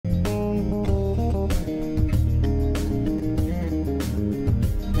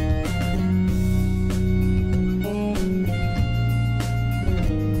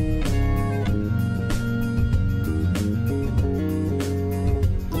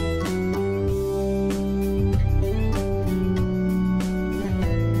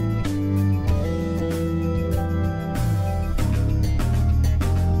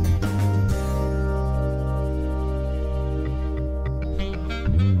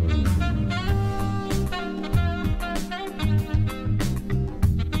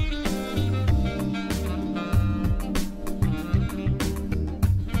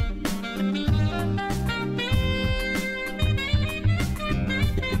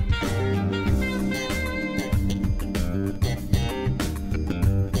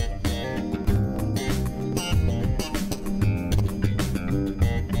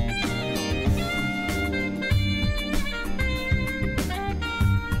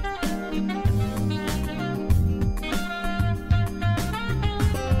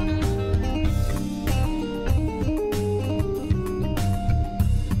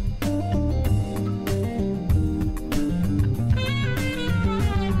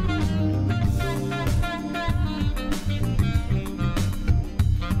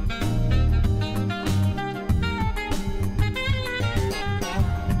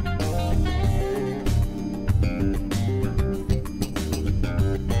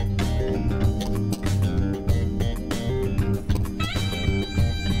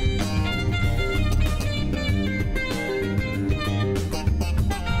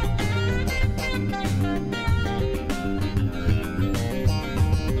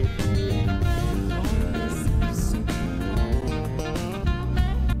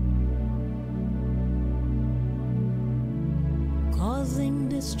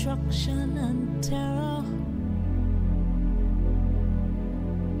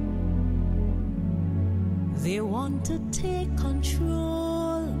They want to take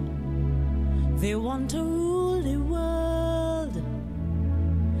control. They want to rule the world,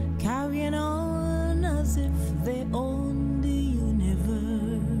 carrying on as if they own the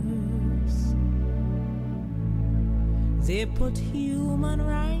universe. They put human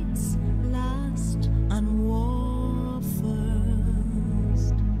rights last and war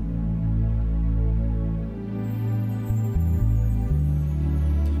first.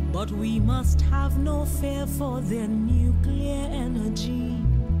 But we must have no fear for their nuclear energy,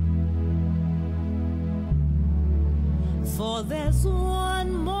 for there's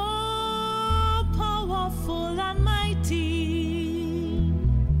one more powerful and mighty,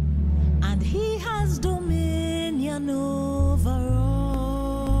 and he has dominion over all.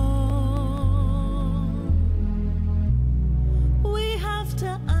 We have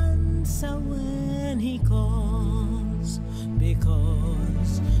to answer when he calls,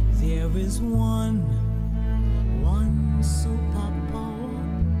 because there is one superpower.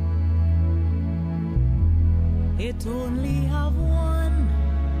 It only have one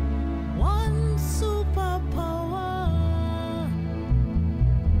superpower,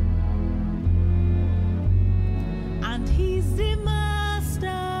 and he's the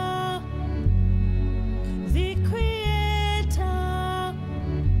master, the creator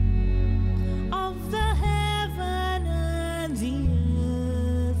of the heaven and the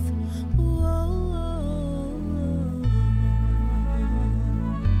earth. Whoa.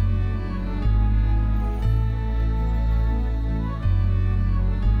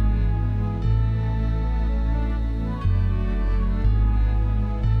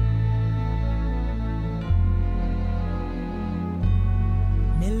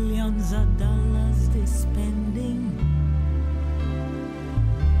 Millions of dollars they're spending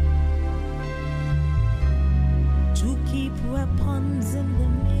to keep weapons in the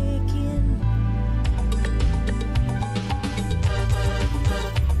making.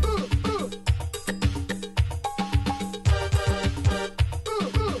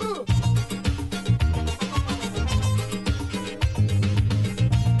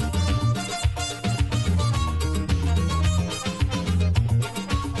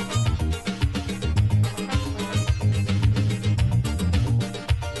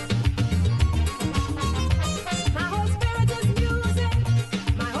 My whole spirit is music.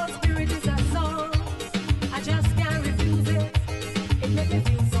 My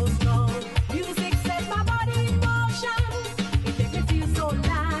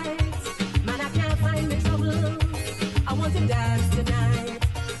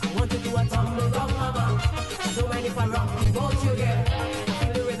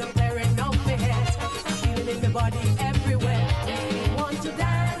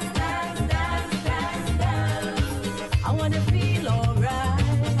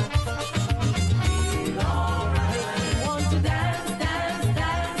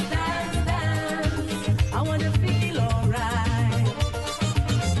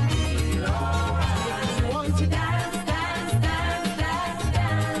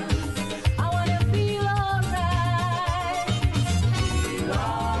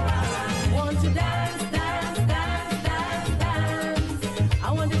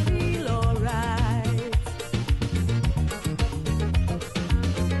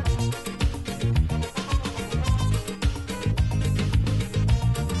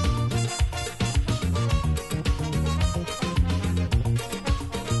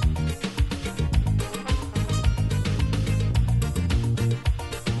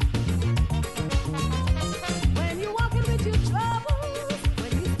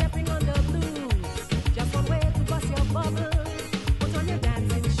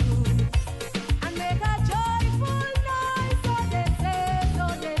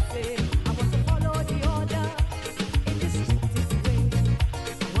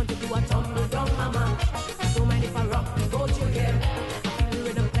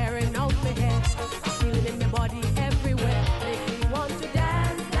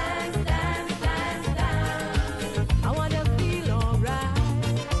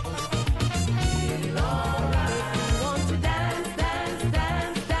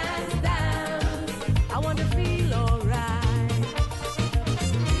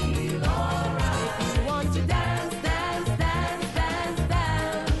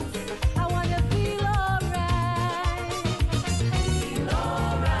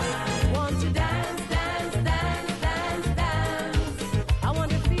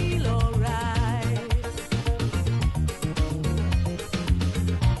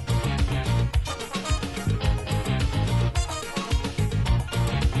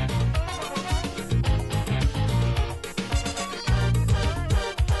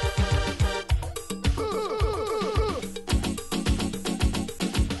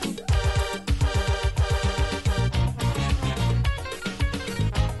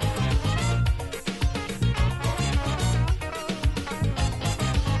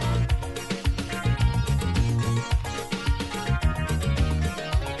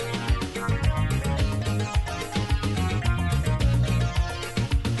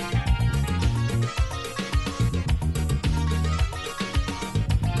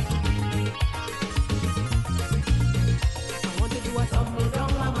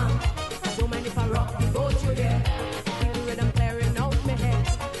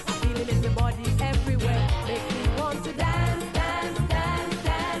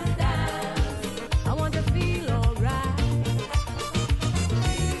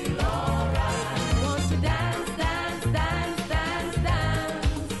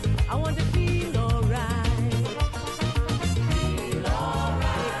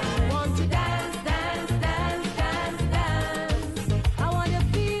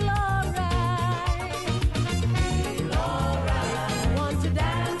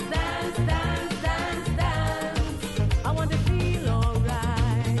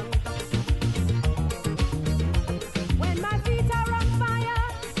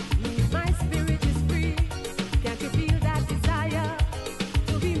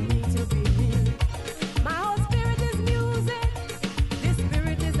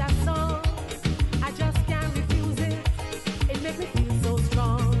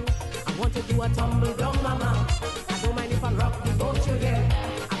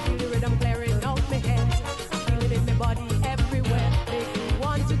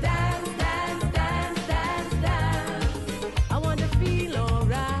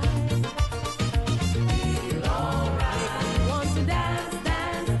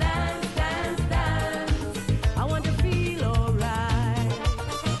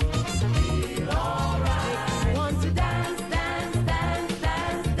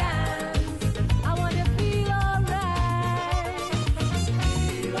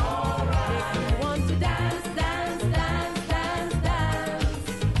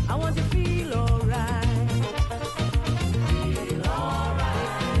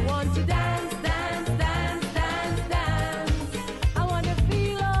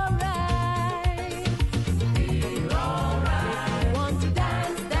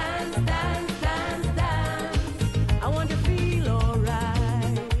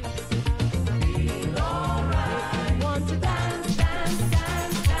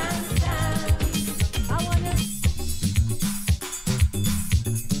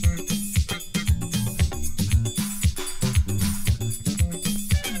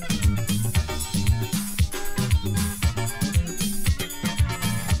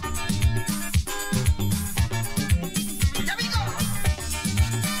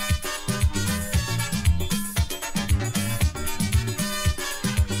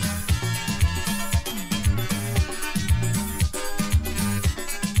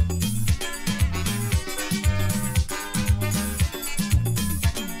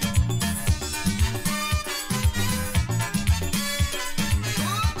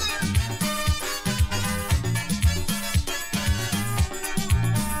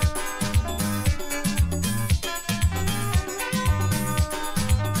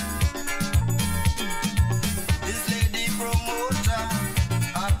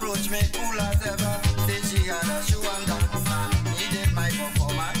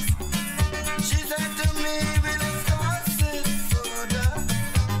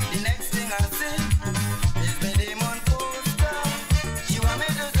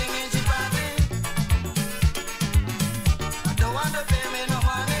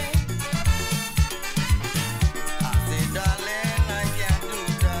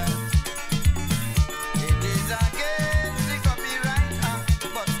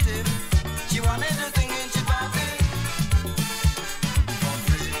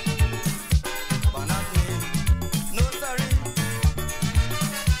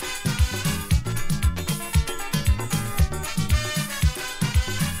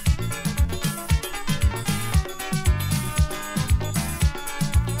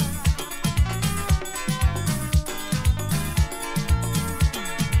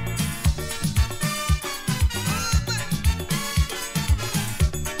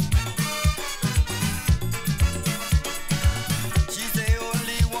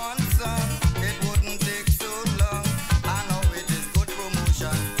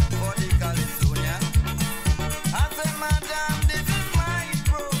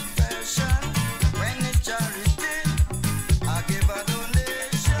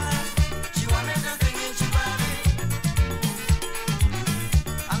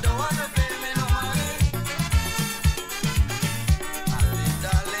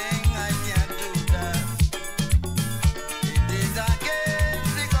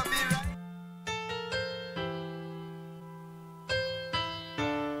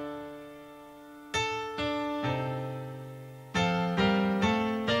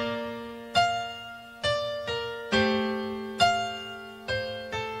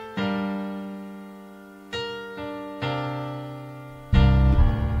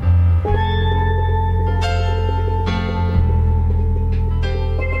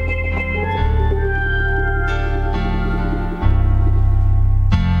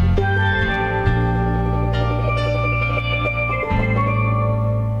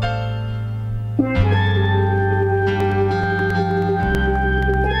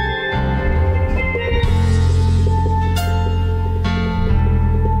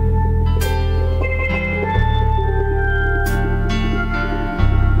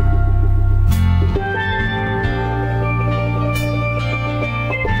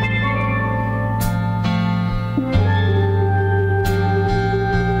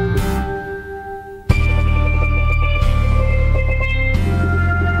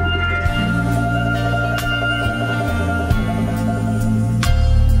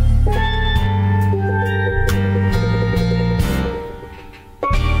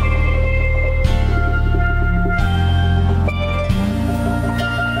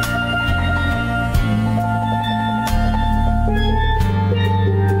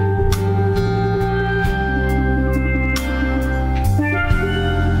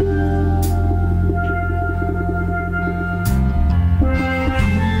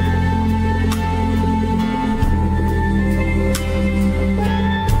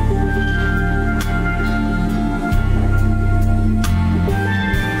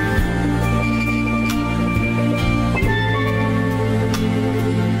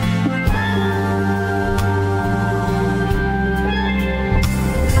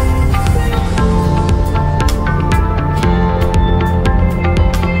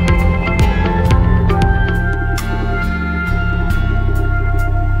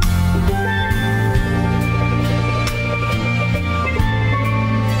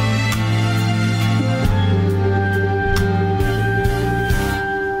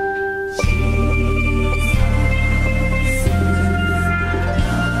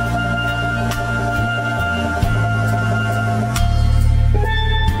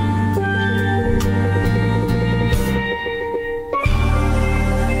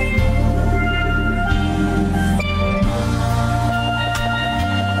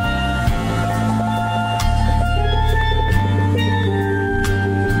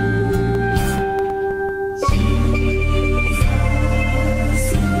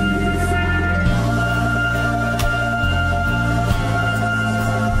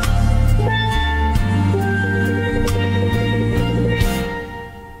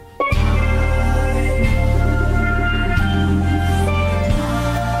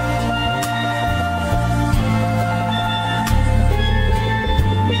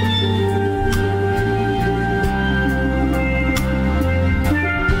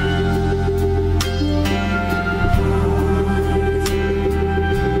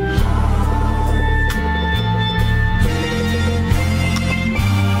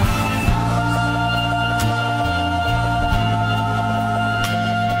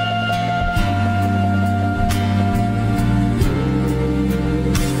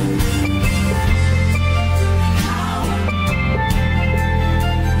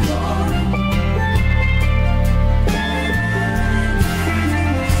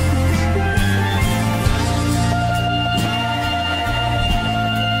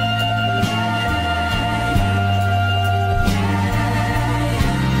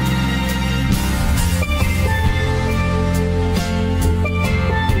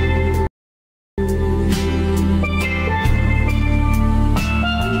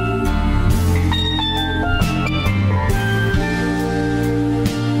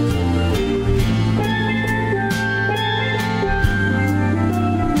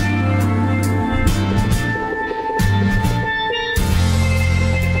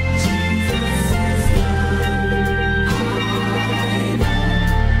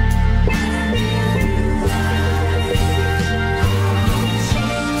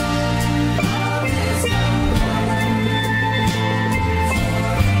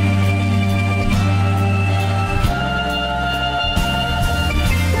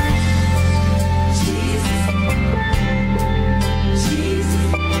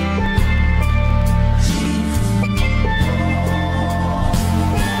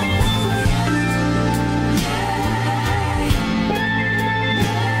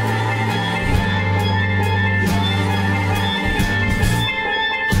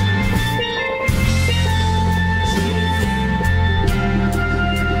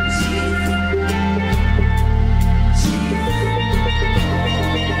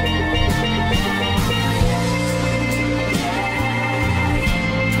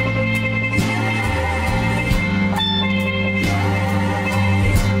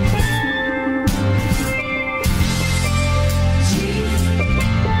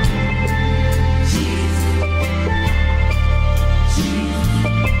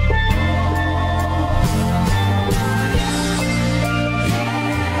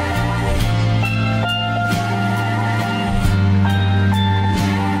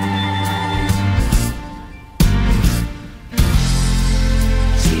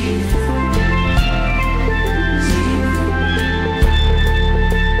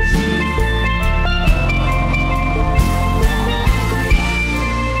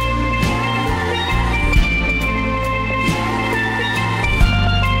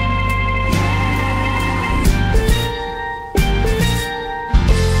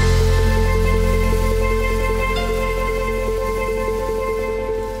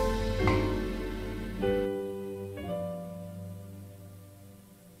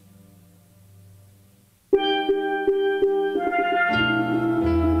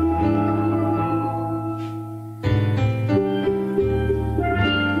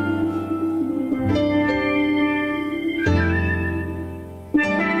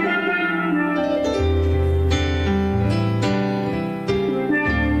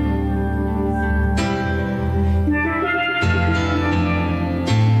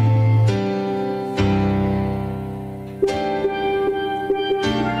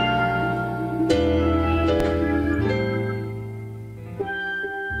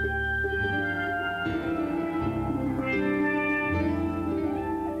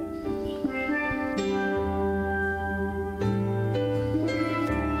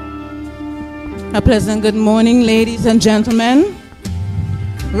A pleasant good morning, ladies and gentlemen,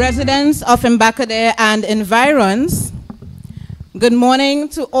 residents of Embacadere and environs. Good morning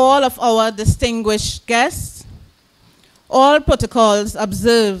to all of our distinguished guests. All protocols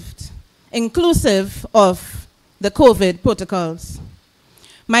observed, inclusive of the COVID protocols.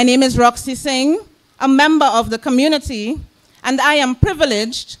 My name is Roxy Singh, a member of the community, and I am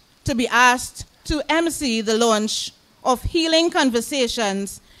privileged to be asked to MC the launch of Healing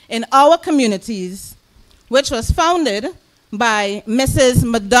Conversations in Our Communities, which was founded by Mrs.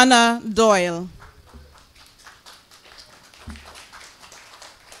 Madonna Doyle.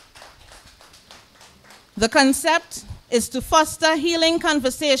 The concept is to foster healing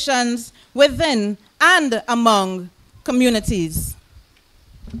conversations within and among communities.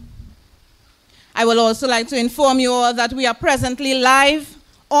 I will also like to inform you all that we are presently live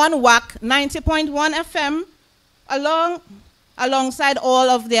on WAC 90.1 FM alongside all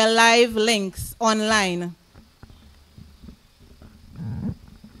of their live links online.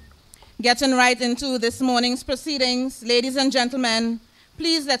 Getting right into this morning's proceedings, ladies and gentlemen,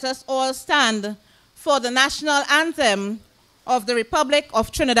 please let us all stand for the national anthem of the Republic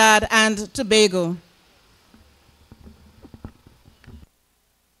of Trinidad and Tobago.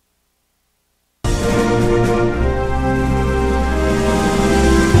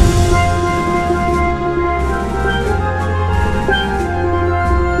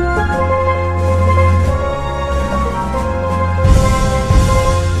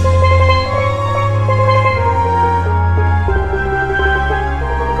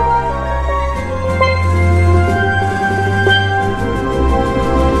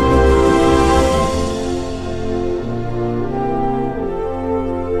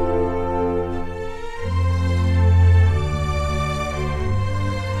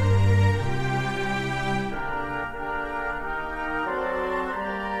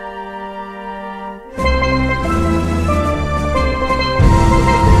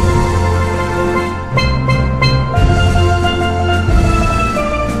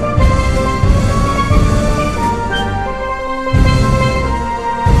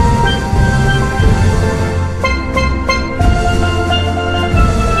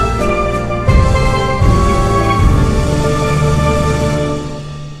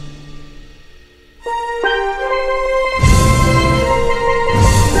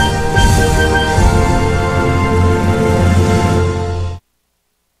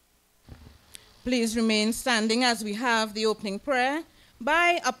 Please remain standing as we have the opening prayer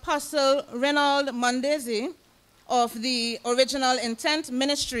by Apostle Reynold Mondesi of the Original Intent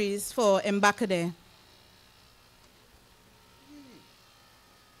Ministries for Embacadere.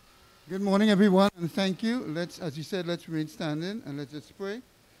 Good morning, everyone, and thank you. As you said, let's remain standing and let's just pray.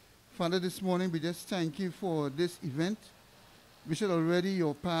 Father, this morning we just thank you for this event, which is already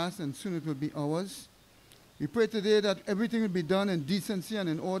your past and soon it will be ours. We pray today that everything will be done in decency and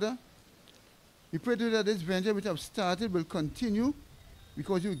in order. We pray today that this venture which have started will continue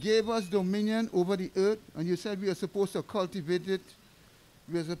because you gave us dominion over the earth and you said we are supposed to cultivate it,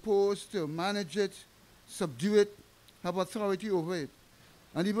 we are supposed to manage it, subdue it, have authority over it.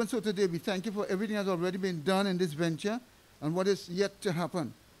 And even so today we thank you for everything that has already been done in this venture and what is yet to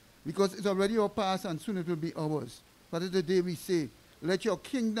happen because it's already our past and soon it will be ours. Father, today we say, let your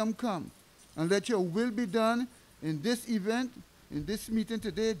kingdom come and let your will be done in this event, in this meeting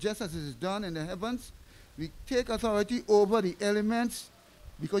today, just as it is done in the heavens. We take authority over the elements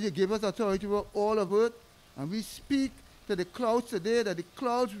because you gave us authority over all of earth. And we speak to the clouds today that the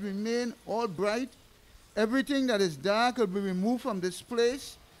clouds remain all bright. Everything that is dark will be removed from this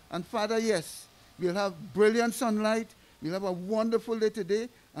place. And Father, yes, we'll have brilliant sunlight. We'll have a wonderful day today.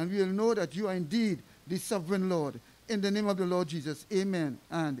 And we'll know that you are indeed the sovereign Lord. In the name of the Lord Jesus, amen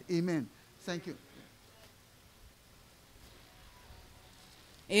and amen. Thank you.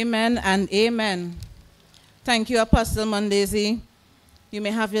 Amen and amen. Thank you, Apostle Mondesi. You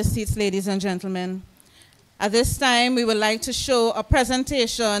may have your seats, ladies and gentlemen. At this time, we would like to show a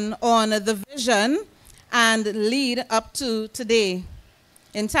presentation on the vision and lead up to today,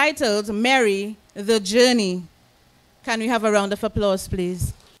 entitled Mary, the Journey. Can we have a round of applause,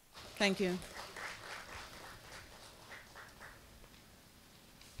 please? Thank you.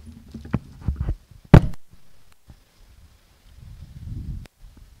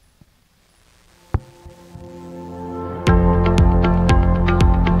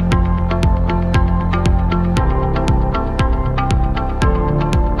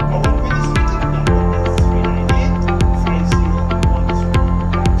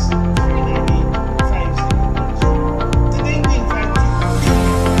 Today we invite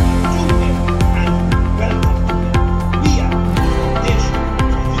you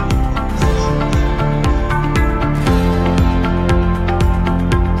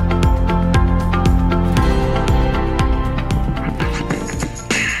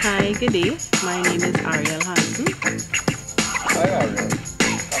Hi, good day. My name is Ariel Hansen. Hi Ariel.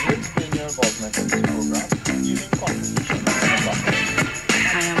 Can you explain your involvement in this program using contribution and Embacadere?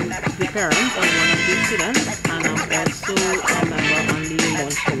 I am the parent of one of the students and I'm also a member on the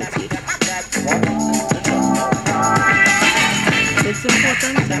launch committee. It's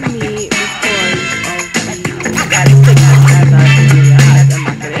important to me because of the stigma that the area has in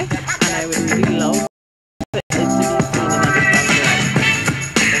Embacadere, and I would really love it to be seen in a different light.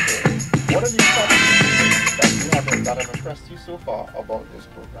 Okay. What are the top things that have impressed you so far about this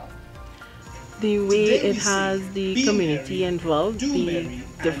program? The way it has the community involved, the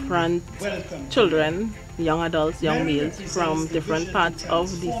different children, young adults, young males from different parts of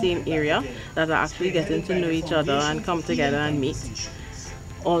the same area that are actually getting to know each other and come together and meet.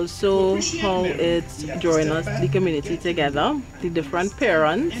 Also, how it's drawing us, the community together, the different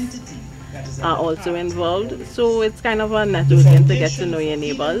parents are also involved. So it's kind of a networking to get to know your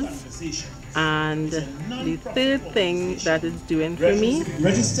neighbors. And the third thing that it's doing for me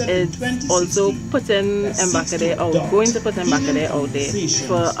is also putting Embacadere out, going to put Embacadere out there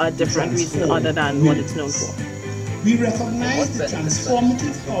for a different reason other than what it's known for. We recognize the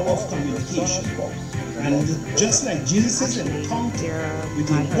transformative power of communication. And just like Jesus' encounter with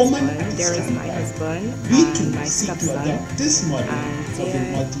a woman at the Samaritan, we too seek to adopt this model of a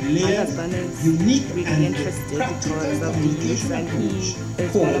multi-layered, unique and practical communication approach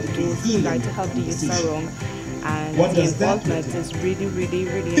for healing the wrong. And what the does that involvement is really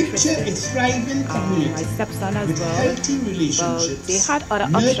Picture interesting. a thriving community My stepson as with well. healthy Well, relationships, they had other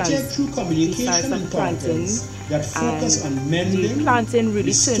nurtured options through communication besides and of planting, confidence that focus and on mending, the planting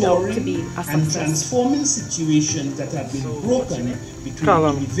really turned out to restoring, be a and success. transforming situations that have been broken between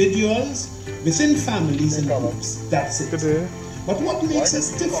individuals, within families and groups. That's it. But what makes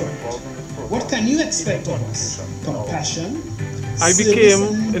us different? What can you expect of us? Compassion. I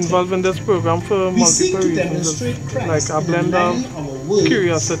became involved in this program for multiple reasons, like a blend of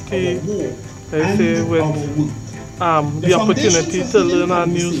curiosity, I say, with the opportunity to learn a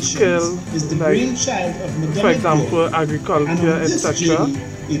new skill, like, for example, agriculture, etc.,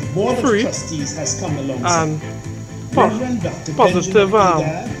 free, and positive,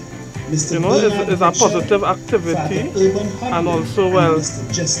 you know, it's a positive activity, and also, well,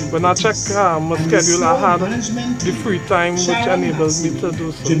 when I check my schedule, I had the free time which enables me to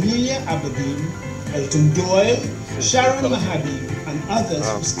do so.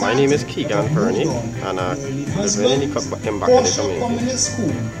 My name is Keegan Fernie, and I live in the Embacadere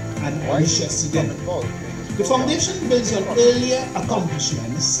community. The foundation builds on earlier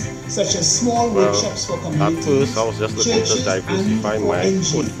accomplishments, such as small workshops for communities, at first I was just looking to diversify my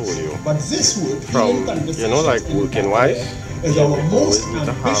portfolio. But this work, from, you know, like working wise, is you our always most need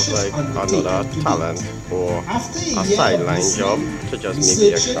to have like another talent or a year sideline job to just make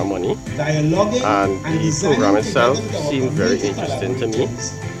the extra money. And the program itself seemed very interesting to me,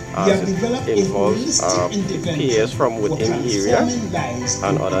 as it involves peers from within the area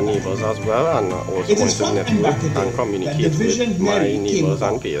and other neighbors as well, and also want to network and communicate with my neighbors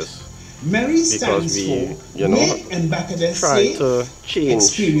and peers, because we, you know, try to change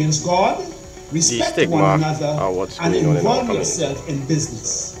the stigma of what's going on in our community.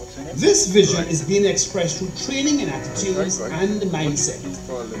 This vision is being expressed through training in attitudes and mindset,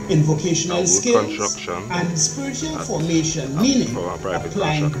 in vocational skills and spiritual formation, meaning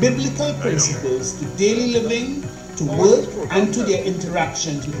applying biblical principles to daily living, to work, and to their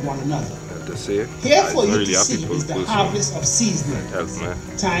interactions with one another. Here for you to see is the harvest of seasoning,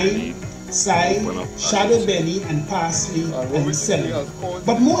 thyme, side, shadow belly, and parsley, and celery.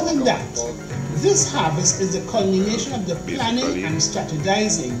 But more than that, this harvest is the culmination of the planning and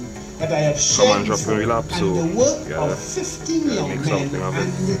strategizing that I have shared with you, and the work of 15 young men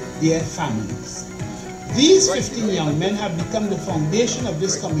and their families. These 15 young men have become the foundation of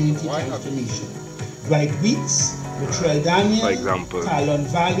this community transformation. Dwight Weeks, Latrell Daniel, Carlon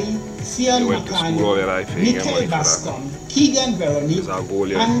Valley, Fion Makani, Mikel Bascom, Keegan Veronique,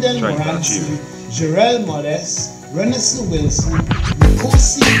 Andel Moranci, Jarrell Modest, Renessa Wilson,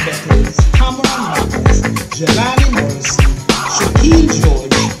 Nkosi Beckles, Cameron Marcus, Jelani Morrison, Shaquille George,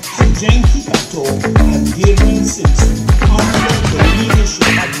 Jenky Pato, and Gabriel Simpson under the leadership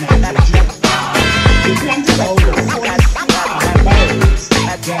of Michael J. They planted out of 44 barrels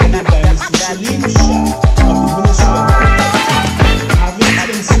guided by Mr. Shalim Shah of the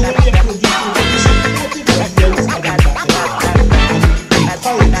Ministry of Agriculture, having been slowly producing very supportive residents of Embacadere and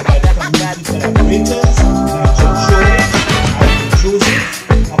encouraged by the community collaborators like John Joseph,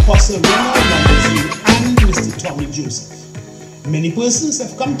 Apostle Ronald Lambazine, and Mr. Tommy Joseph. Many persons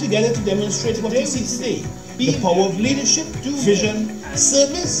have come together to demonstrate what we see today: the power of leadership, vision,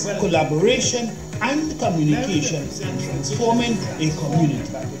 service, collaboration, and communication in transforming a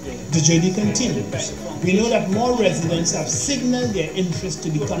community. The journey continues. We know that more residents have signaled their interest to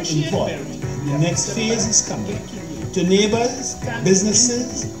become involved. The next phase is coming. To neighbors,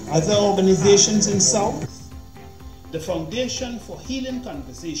 businesses, other organizations in South, the Foundation for Healing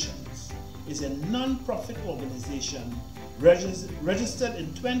Conversations is a non-profit organization registered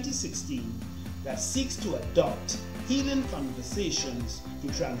in 2016 that seeks to adopt healing conversations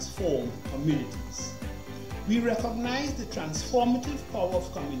to transform communities. We recognize the transformative power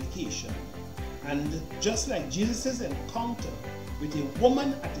of communication, and just like Jesus' encounter with a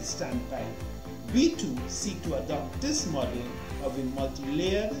woman at a standpipe, we too seek to adopt this model of a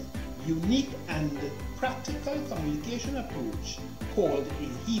multi-layered, unique and practical communication approach called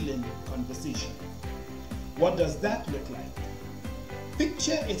a healing conversation. What does that look like?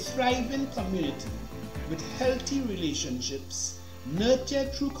 Picture a thriving community with healthy relationships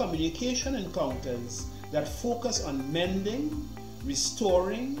nurtured through communication encounters that focus on mending,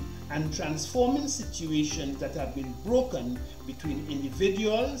 restoring, and transforming situations that have been broken between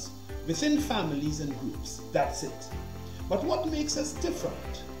individuals, within families and groups. That's it. But what makes us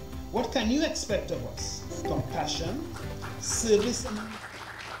different? What can you expect of us? Compassion, service, and...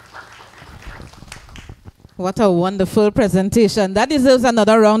 What a wonderful presentation. That deserves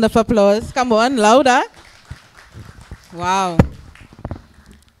another round of applause. Come on, louder. Wow.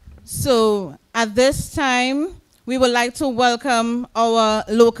 So at this time, we would like to welcome our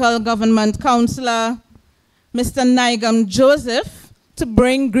local government councillor, Mr. Nigam Joseph, to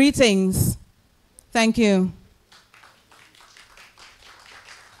bring greetings. Thank you.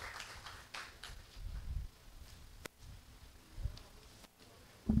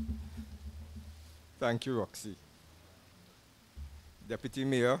 Thank you, Roxy. Deputy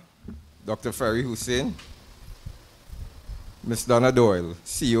Mayor, Dr. Ferry Hussein, Ms. Donna Doyle,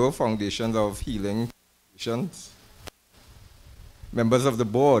 CEO, Foundations of Healing Conversations, members of the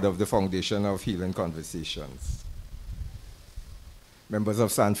board of the Foundation of Healing Conversations, members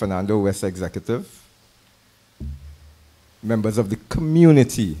of San Fernando West Executive, members of the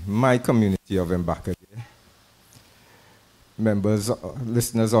community, my community of Embacadere, members,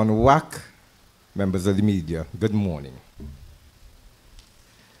 listeners on WAC, members of the media, good morning.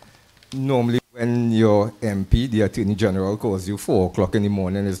 Normally when your MP, the Attorney General, calls you 4 o'clock in the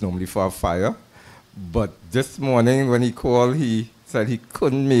morning, it's normally for a fire. But this morning when he called, he said he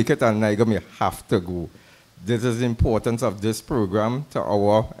couldn't make it and I may have to go. This is the importance of this program to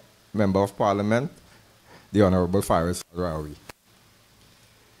our Member of Parliament, the Honorable Faris Rawi.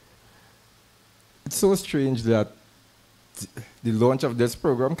 It's so strange that the launch of this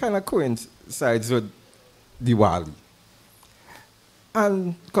program kind of coincides with Diwali.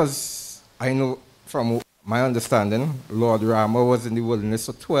 And because I know from my understanding, Lord Rama was in the wilderness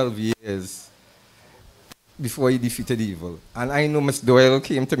for 12 years before he defeated evil. And I know Ms. Doyle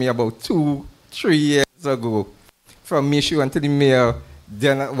came to me about 2-3 years ago from Mishu until the mayor.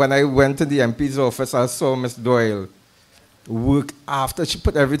 Then when I went to the MP's office, I saw Ms. Doyle work after she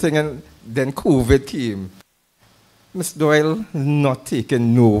put everything in, then COVID came. Ms. Doyle not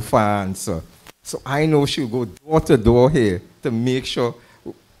taking no for answer. So I know she'll go door to door here to make sure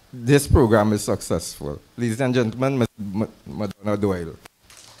this program is successful. Ladies and gentlemen, Ms. Madonna Doyle.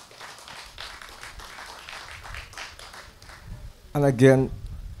 And again,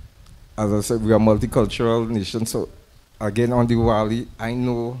 as I said, we are a multicultural nation, so again on Diwali, I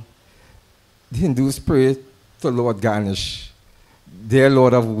know the Hindus pray to Lord Ganesh, their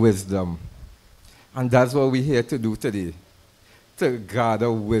Lord of wisdom. And that's what we're here to do today, to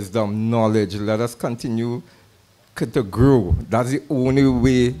gather wisdom, knowledge. Let us continue to grow. That's the only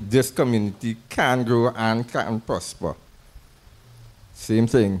way this community can grow and can prosper. Same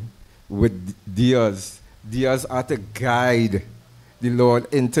thing with diyas. Diyas are to guide the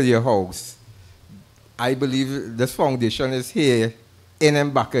Lord into your house. I believe this foundation is here in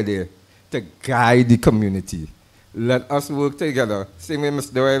Embacadere to guide the community. Let us work together. Same way Ms.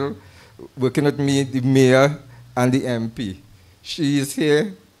 Doyle, working with me, the mayor and the MP. She is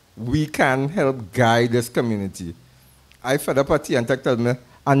here. We can help guide this community. I fed up at and told me,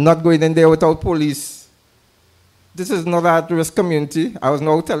 I'm not going in there without police. This is not an at-risk community. I was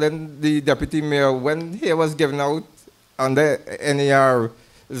now telling the deputy mayor when he was given out under NAR,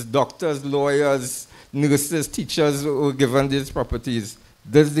 doctors, lawyers, nurses, teachers who were given these properties.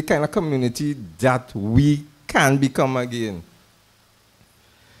 This is the kind of community that we can become again.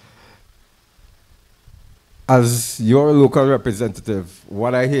 As your local representative,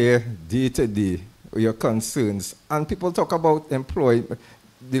 what I hear day to day, your concerns. And people talk about employment,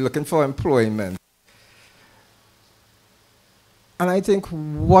 they're looking for employment. And I think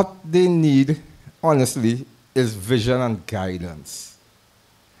what they need, honestly, is vision and guidance.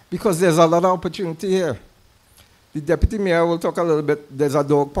 Because there's a lot of opportunity here. The deputy mayor will talk a little bit, there's a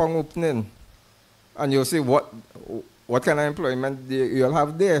dog pound opening. And you'll say, what kind of employment you'll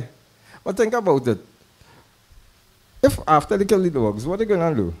have there? But think about it. If after they kill the dogs, what are they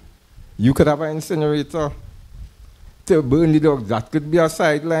going to do? You could have an incinerator to burn the dogs. That could be a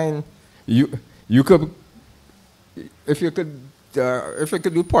sideline. You could, if you could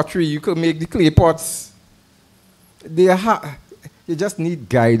do pottery, you could make the clay pots. You just need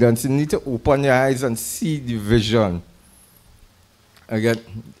guidance. You need to open your eyes and see the vision. Again,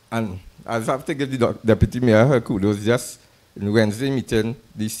 and I have to give the deputy mayor her kudos. Just in Wednesday meeting,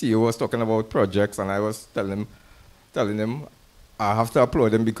 the CEO was talking about projects, and I was telling him I have to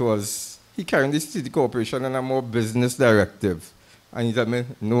applaud him because he carrying the city corporation and a more business directive. And he told me,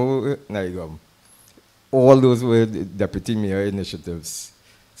 no, Naigam. All those were the deputy mayor initiatives.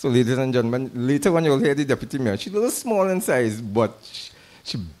 So ladies and gentlemen, later when you'll hear the deputy mayor, she's a little small in size, but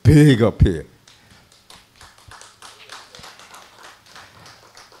she's big up here.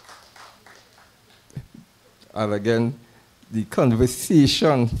 And again, the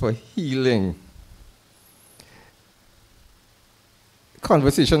conversation for healing.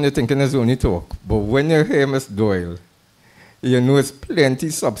 Conversation you're thinking is only talk, but when you hear Ms. Doyle, you know it's plenty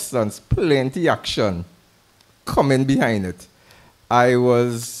substance, plenty action coming behind it. I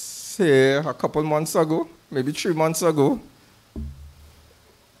was here a couple months ago, maybe 3 months ago,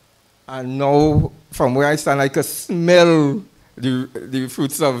 and now from where I stand, I can smell the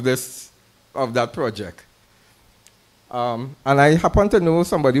fruits of that project. And I happen to know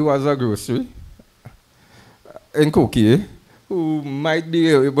somebody who has a grocery in Kokie, who might be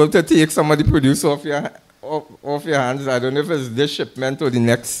able to take some of the produce off your hands. I don't know if it's this shipment or the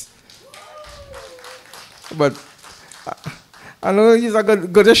next. But I know he's a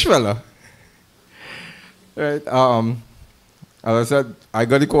goodish fella. Right? As I said, I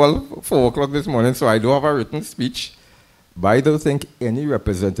got a call 4 o'clock this morning, so I do have a written speech. But I don't think any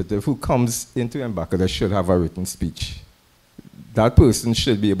representative who comes into Embacadere should have a written speech. That person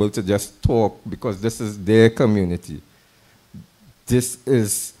should be able to just talk because this is their community. This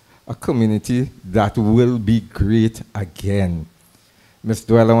is a community that will be great again. Ms.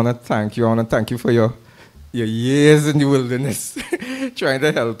 Doyle, I want to thank you. I want to thank you for your years in the wilderness trying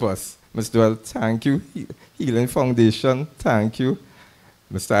to help us. Ms. Doyle, thank you. Healing Foundation, thank you.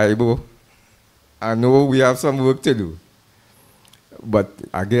 Mr. Aibo, I know we have some work to do. But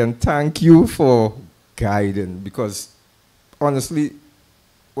again, thank you for guiding, because honestly,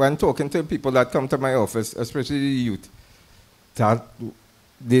 when talking to people that come to my office, especially the youth, that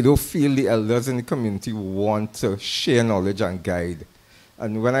they don't feel the elders in the community want to share knowledge and guide.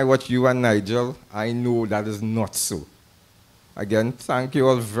 And when I watch you and Nigel, I know that is not so. Again, thank you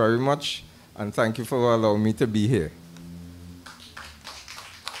all very much, and thank you for allowing me to be here.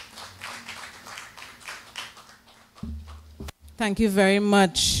 Thank you very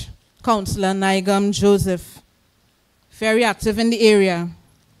much, Councillor Naigam Joseph. Very active in the area.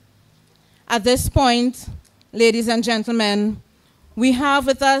 At this point, ladies and gentlemen, we have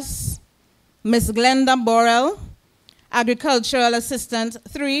with us Ms. Glenda Borrell, Agricultural Assistant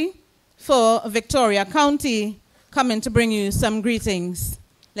 3 for Victoria County, coming to bring you some greetings.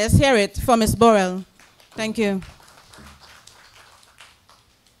 Let's hear it for Ms. Borrell. Thank you.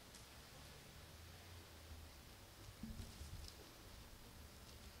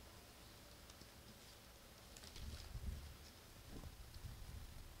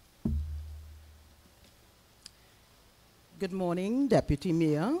 Good morning, Deputy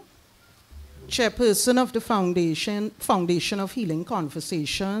Mayor, Chairperson of the Foundation of Healing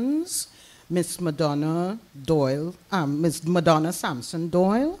Conversations, Ms. Madonna Doyle, Ms. Madonna Sampson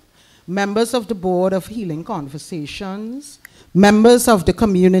Doyle, members of the Board of Healing Conversations, members of the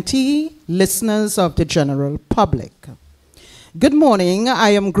community, listeners of the general public. Good morning. I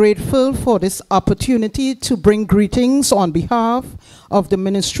am grateful for this opportunity to bring greetings on behalf of the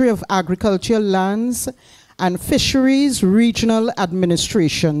Ministry of Agriculture, Lands, and Fisheries Regional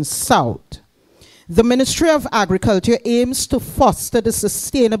Administration South. The Ministry of Agriculture aims to foster the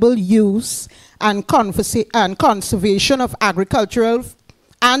sustainable use and conservation of agricultural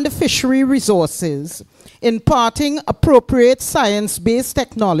and fishery resources, imparting appropriate science-based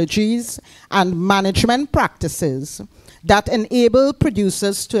technologies and management practices that enable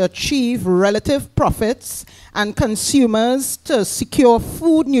producers to achieve relative profits and consumers to secure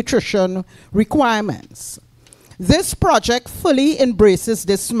food nutrition requirements. This project fully embraces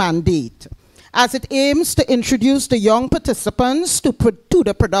this mandate as it aims to introduce the young participants to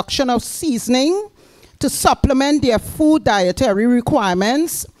the production of seasoning to supplement their food dietary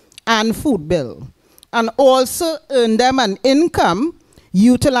requirements and food bill, and also earn them an income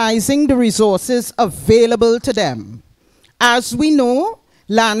utilizing the resources available to them. As we know,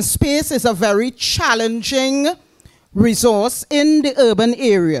 land space is a very challenging resource in the urban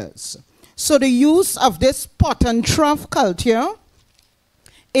areas. So the use of this pot and trough culture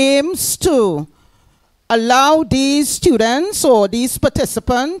aims to allow these students or these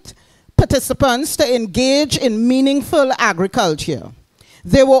participants to engage in meaningful agriculture.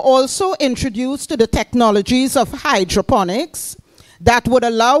 They were also introduced to the technologies of hydroponics that would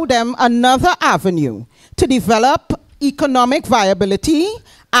allow them another avenue to develop economic viability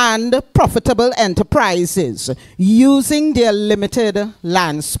and profitable enterprises using their limited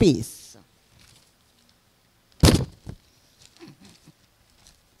land space.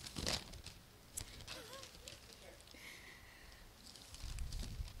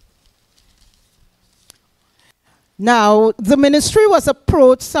 Now, the ministry was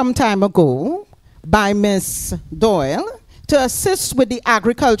approached some time ago by Ms. Doyle to assist with the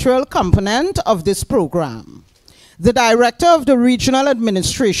agricultural component of this program. The director of the Regional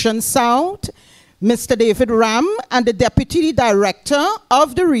Administration South, Mr. David Ram, and the deputy director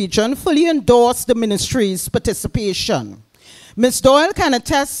of the region fully endorsed the ministry's participation. Ms. Doyle can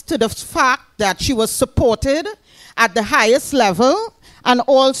attest to the fact that she was supported at the highest level and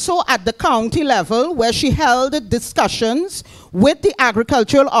also at the county level, where she held discussions with the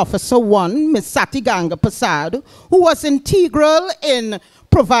Agricultural Officer 1, Ms. Sati Ganga Prasad, who was integral in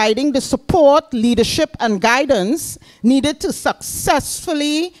providing the support, leadership, and guidance needed to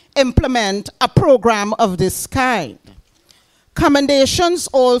successfully implement a program of this kind. Commendations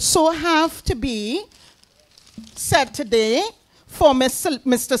also have to be said today for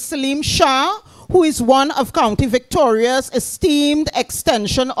Mr. Salim Shah, who is one of County Victoria's esteemed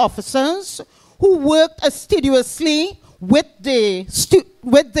extension officers, who worked assiduously with the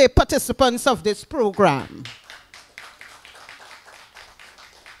participants of this program.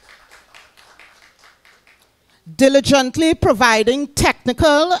 Diligently providing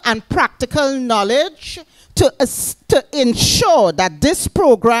technical and practical knowledge to ensure that this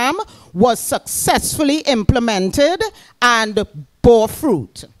program was successfully implemented and bore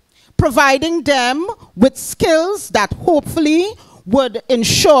fruit, providing them with skills that hopefully would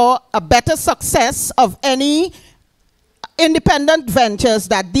ensure a better success of any independent ventures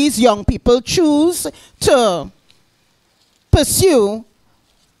that these young people choose to pursue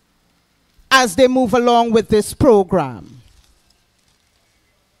as they move along with this program.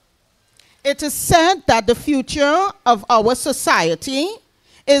 It is said that the future of our society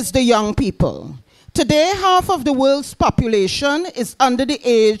is the young people. Today, half of the world's population is under the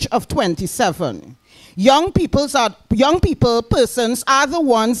age of 27. Young persons are the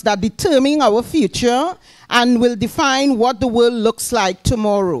ones that determine our future and will define what the world looks like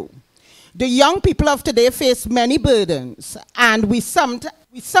tomorrow. The young people of today face many burdens, and we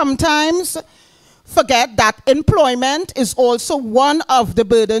sometimes forget that employment is also one of the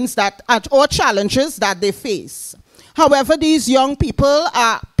burdens or challenges that they face. However, these young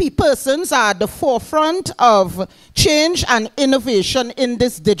persons are at the forefront of change and innovation in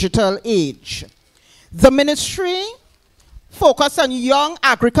this digital age. The ministry focused on young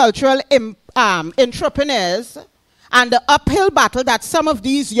agricultural entrepreneurs, and the uphill battle that some of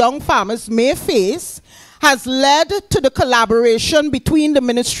these young farmers may face has led to the collaboration between the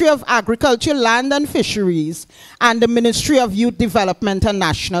Ministry of Agriculture, Land and Fisheries and the Ministry of Youth Development and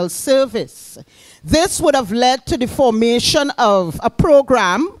National Service. This would have led to the formation of a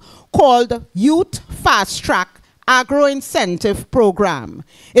program called Youth Fast Track Agro Incentive Program.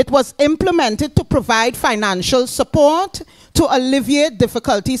 It was implemented to provide financial support to alleviate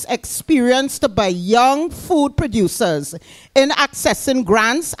difficulties experienced by young food producers in accessing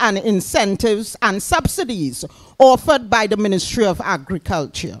grants and incentives and subsidies offered by the Ministry of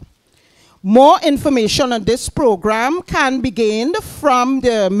Agriculture. More information on this program can be gained from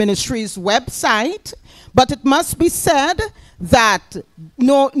the ministry's website, but it must be said that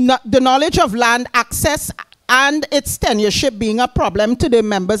the knowledge of land access and its tenureship being a problem to the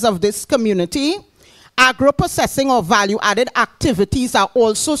members of this community, agro-processing or value-added activities are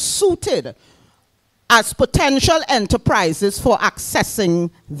also suited as potential enterprises for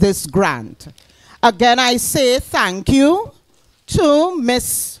accessing this grant. Again, I say thank you to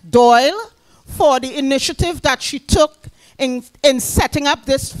Ms. Doyle for the initiative that she took in setting up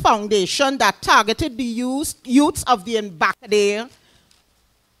this foundation that targeted the youths of the Embacadere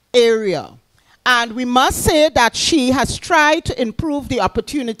area. And we must say that she has tried to improve the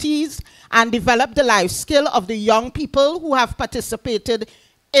opportunities and develop the life skill of the young people who have participated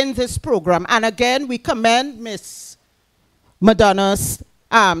in this program. And again, we commend Miss Madonna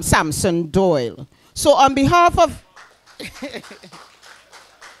Sampson Doyle. So on behalf of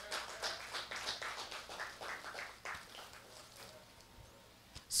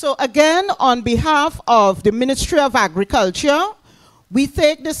So again, on behalf of the Ministry of Agriculture, we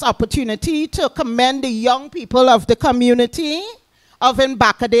take this opportunity to commend the young people of the community of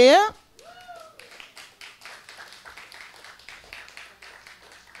Embacadere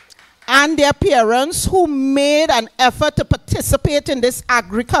and their parents who made an effort to participate in this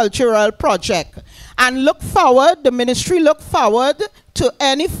agricultural project. And the ministry look forward to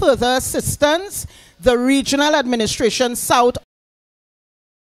any further assistance the Regional Administration South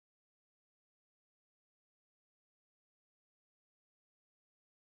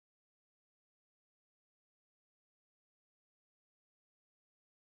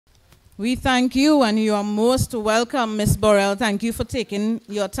We thank you, and you are most welcome, Ms. Borrell. Thank you for taking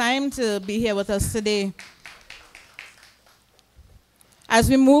your time to be here with us today.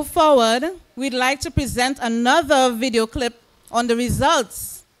 As we move forward, we'd like to present another video clip on the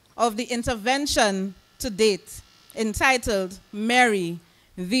results of the intervention to date, entitled Mary,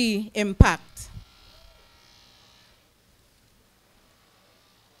 the Impact.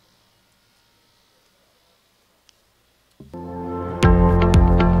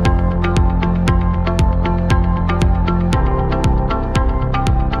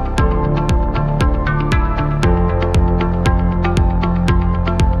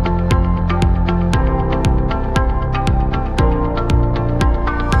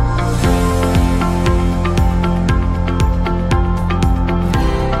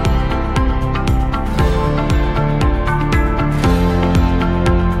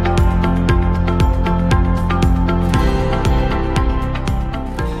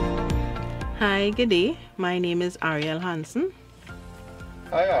 Good day, my name is Ariel Hansen.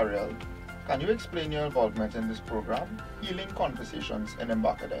 Hi Ariel, can you explain your involvement in this program, Healing Conversations in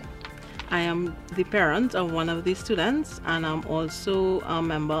Embacadere? I am the parent of one of the students, and I'm also a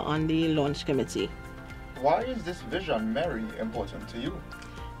member on the launch committee. Why is this vision, Mary, important to you?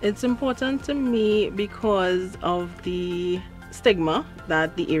 It's important to me because of the stigma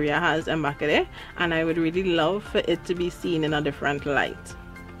that the area has in Embacadere, and I would really love for it to be seen in a different light.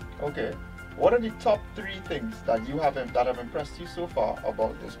 Okay. What are the top 3 things that have impressed you so far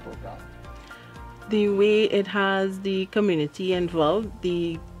about this program? The way it has the community involved,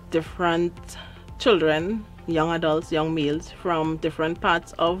 the different children, young adults, young males from different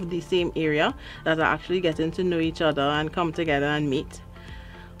parts of the same area that are actually getting to know each other and come together and meet.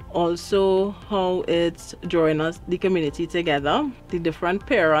 Also, how it's drawing the community together. The different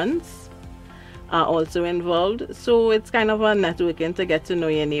parents are also involved, so it's kind of a networking to get to know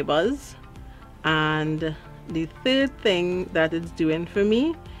your neighbors. And the third thing that it's doing for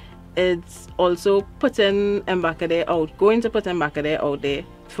me, it's also putting Embacadere out, going to put Embacadere out there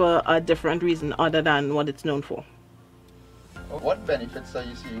for a different reason other than what it's known for. What benefits are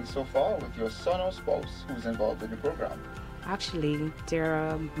you seeing so far with your son or spouse who's involved in the program? Actually,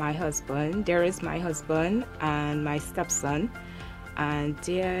 there is my husband and my stepson, and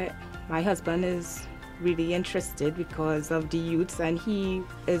my husband is really interested because of the youths, and he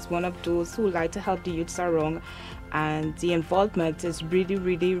is one of those who like to help the youths around, and the involvement is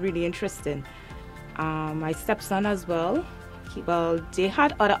really interesting. My stepson as well, they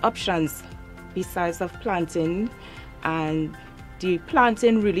had other options besides of planting, and the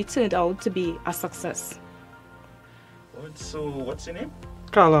planting really turned out to be a success. So what's your name?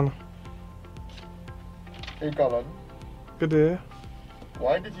 Callan. Hey Callan. Good day.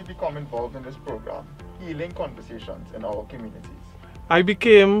 Why did you become involved in this program, Healing Conversations in our communities? I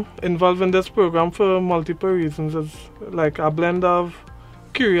became involved in this program for multiple reasons. It's like a blend of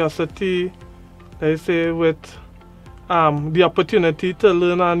curiosity, they say, with the opportunity to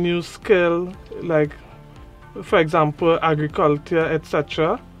learn a new skill, like for example agriculture,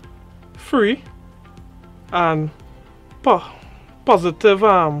 etc. Free and positive,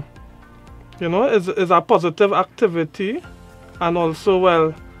 is a positive activity. And also,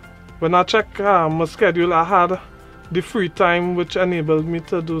 well, when I check my schedule, I had the free time which enabled me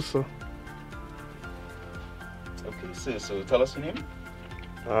to do so. Okay, so tell us your name.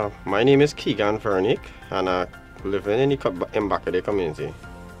 My name is Keegan Vernick, and I live in the Embacadere community.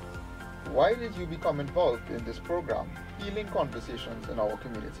 Why did you become involved in this program, Healing Conversations in our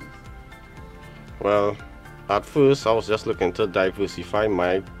communities? Well, at first I was just looking to diversify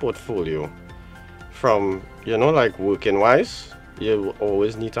my portfolio. From, like working wise, you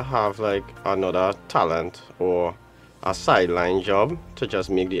always need to have like another talent or a sideline job to just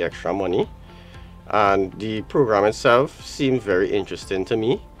make the extra money. And the program itself seemed very interesting to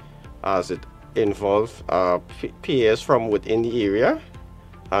me, as it involved PAs from within the area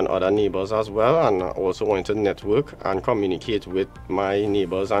and other neighbors as well, and I also wanted to network and communicate with my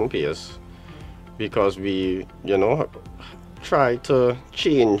neighbors and peers, because we, you know, try to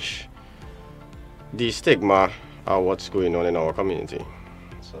change the stigma of what's going on in our community.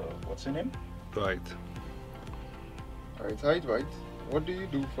 So, what's your name? Dwight. Alright, hi Dwight. What do you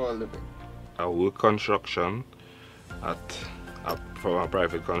do for a living? I work construction for a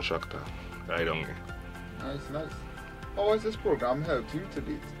private contractor right down here. Nice. How has this program helped you to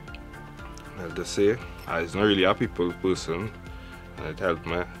date? Well, to say, I was not really a people person, and it helped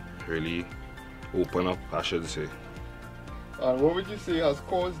me really open up, I should say. And what would you say has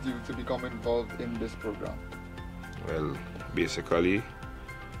caused you to become involved in this program? Well, basically,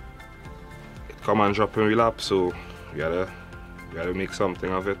 it come and drop in relapse, so we gotta make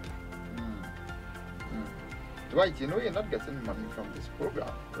something of it. Dwight, you know you're not getting money from this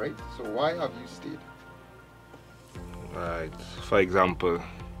program, right? So why have you stayed? Right. For example,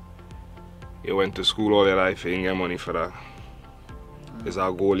 you went to school all your life, you didn't get money for that. It's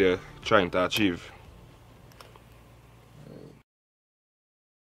our goal you're trying to achieve.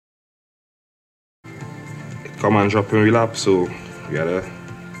 It come and drop in relapse, so we gotta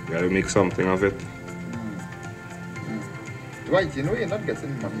make something of it. Dwight, you know you're not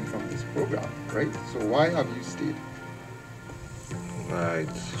getting money from this program, right? So why have you stayed? Right.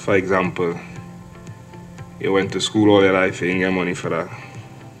 For example, you went to school all your life, you didn't get money for that.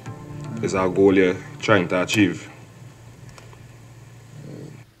 It's our goal you're trying to achieve.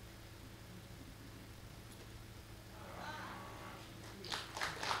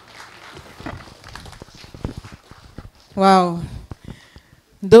 Wow.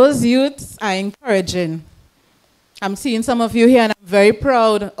 Those youths are encouraging. I'm seeing some of you here and I'm very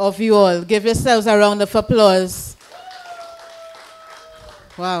proud of you all. Give yourselves a round of applause.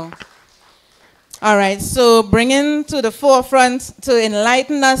 Wow. All right, so bringing to the forefront to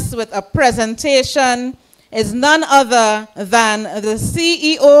enlighten us with a presentation is none other than the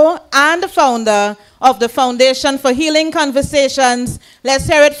CEO and the founder of the Foundation for Healing Conversations. Let's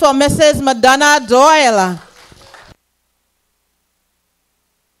hear it for Mrs. Madonna Doyle.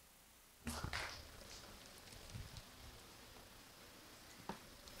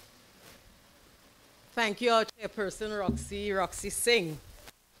 Thank you, our chairperson, Roxy Singh.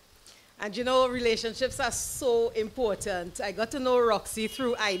 And you know, relationships are so important. I got to know Roxy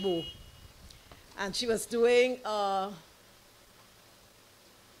through IBO. And she was doing a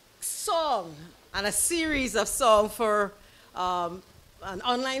song and a series of songs for an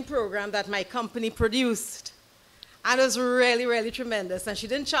online program that my company produced. And it was really, really tremendous. And she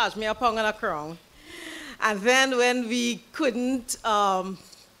didn't charge me a pound and a crown. And then when we couldn't,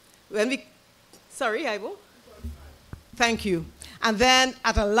 sorry, Ivo? Thank you. And then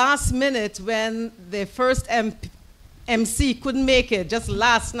at the last minute, when the first MC couldn't make it, just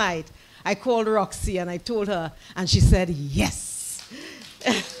last night, I called Roxy and I told her, and she said, yes.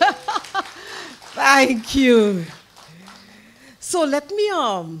 Thank you. So let me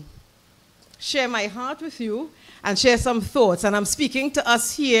share my heart with you and share some thoughts. And I'm speaking to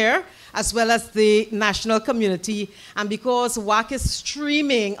us here as well as the national community. And because WAC is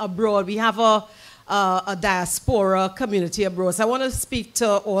streaming abroad, we have a diaspora community abroad. So I want to speak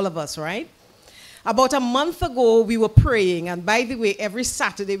to all of us, right? About a month ago, we were praying. And by the way, every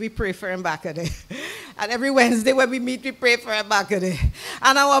Saturday we pray for Embacadere. And every Wednesday when we meet, we pray for Embacadere.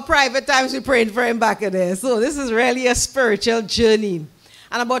 And our private times, we prayed for Embacadere. So this is really a spiritual journey.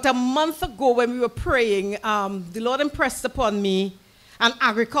 And about a month ago when we were praying, the Lord impressed upon me an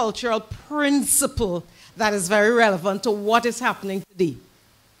agricultural principle that is very relevant to what is happening today.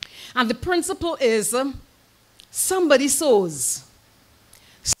 And the principle is somebody sows,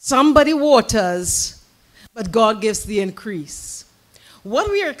 somebody waters, but God gives the increase. What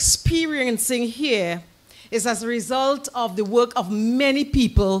we are experiencing here is as a result of the work of many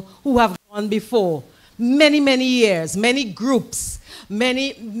people who have gone before. Many, many years, many groups,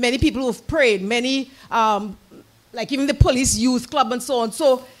 many people who have prayed, many, like even the police youth club and so on.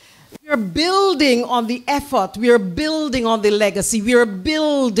 So we are building on the effort, we are building on the legacy, we are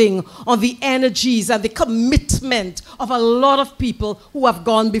building on the energies and the commitment of a lot of people who have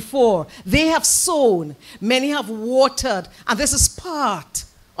gone before. They have sown, many have watered, and this is part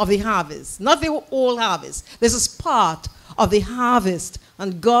of the harvest. Not the whole harvest, this is part of the harvest,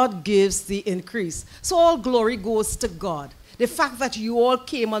 and God gives the increase. So all glory goes to God. The fact that you all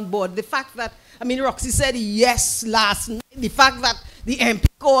came on board, the fact that, I mean, Roxy said yes last night, the fact that the MP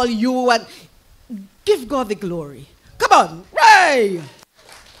called you, and give God the glory. Come on. Right.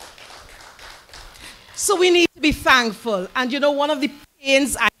 So we need to be thankful. And you know, one of the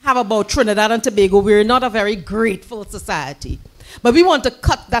pains I have about Trinidad and Tobago, we're not a very grateful society. But we want to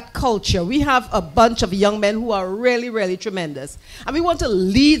cut that culture. We have a bunch of young men who are really, really tremendous. And we want to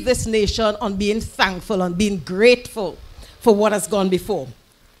lead this nation on being thankful, on being grateful for what has gone before.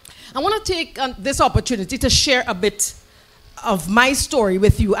 I want to take this opportunity to share a bit of my story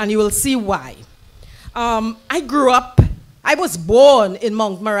with you, and you will see why. I was born in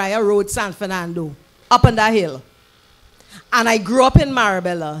Mount Maria Road, San Fernando, up on that hill. And I grew up in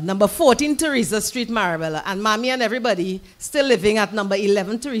Marabella, number 14 Teresa Street, Marabella. And Mommy and everybody still living at number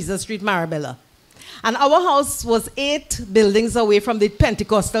 11 Teresa Street, Marabella. And our house was 8 buildings away from the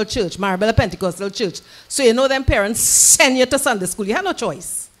Pentecostal church, Marabella Pentecostal church. So you know them parents send you to Sunday school. You had no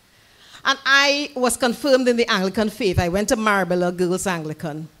choice. And I was confirmed in the Anglican faith. I went to Marabella Girls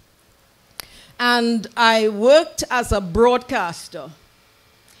Anglican. And I worked as a broadcaster.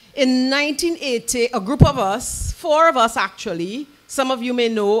 In 1980, a group of us, 4 of us actually, some of you may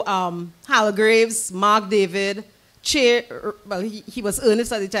know Hal Graves, Mark David, he was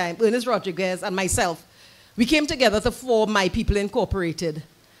Ernest at the time, Ernest Rodriguez, and myself. We came together to form My People Incorporated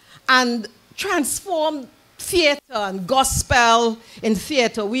and transformed theater and gospel in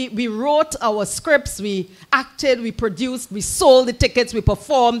theater. We wrote our scripts, we acted, we produced, we sold the tickets, we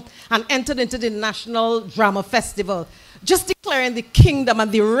performed, and entered into the National Drama Festival, just declaring the kingdom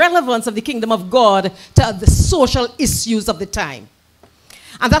and the relevance of the kingdom of God to the social issues of the time.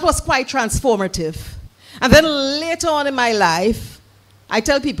 And that was quite transformative. And then later on in my life, I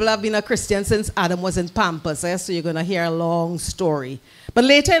tell people I've been a Christian since Adam was in Pampers, so you're going to hear a long story. But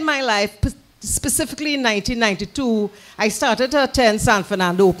later in my life, specifically in 1992, I started to attend San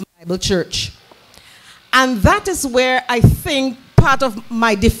Fernando Open Bible Church. And that is where I think part of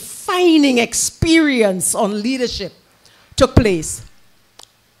my defining experience on leadership took place.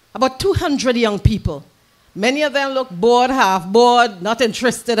 About 200 young people. Many of them looked bored, half bored, not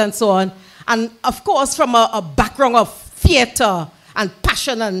interested, and so on. And of course, from a background of theater and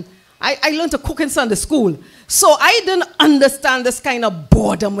passion, and I learned to cook in Sunday school. So I didn't understand this kind of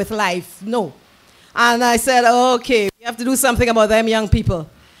boredom with life, no. And I said, okay, we have to do something about them young people.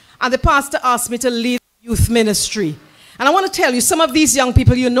 And the pastor asked me to lead youth ministry. And I want to tell you, some of these young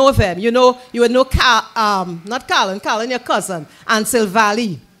people, you know them. You would know, not Carlin, your cousin, Ansel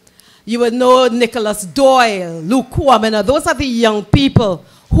Valley. You would know Nicholas Doyle, Luke Kwamina. Those are the young people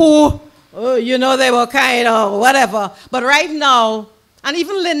who, they were kind of whatever. But right now, and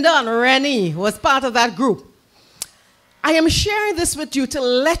even Linda and Rennie was part of that group. I am sharing this with you to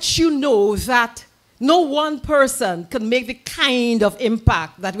let you know that no one person can make the kind of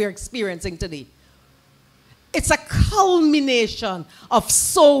impact that we're experiencing today. It's a culmination of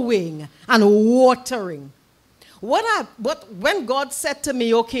sowing and watering. When God said to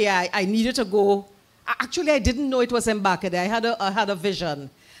me, okay, I needed to go, actually I didn't know it was Embacadere. I had a vision.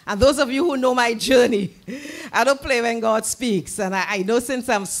 And those of you who know my journey, I don't play when God speaks. And I know since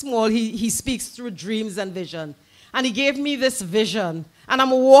I'm small, he speaks through dreams and vision. And he gave me this vision. And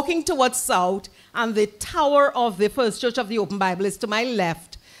I'm walking towards south, and the tower of the First Church of the Open Bible is to my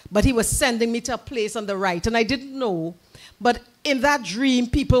left. But he was sending me to a place on the right, and I didn't know. But in that dream,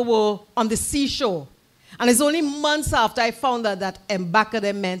 people were on the seashore. And it's only months after I found out that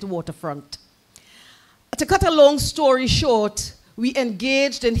Embacadere meant waterfront. To cut a long story short, we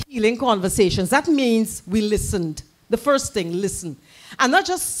engaged in healing conversations. That means we listened. The first thing, listen. And not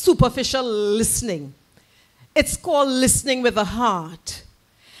just superficial listening. It's called listening with the heart.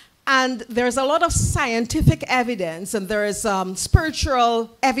 And there's a lot of scientific evidence, and there is spiritual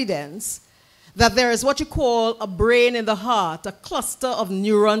evidence that there is what you call a brain in the heart, a cluster of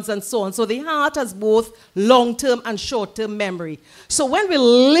neurons and so on. So the heart has both long-term and short-term memory. So when we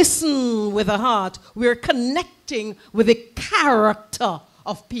listen with the heart, we're connecting with the character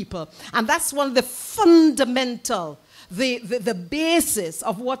of people. And that's one of the fundamental, the basis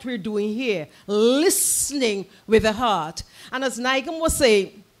of what we're doing here, listening with the heart. And as Nigam was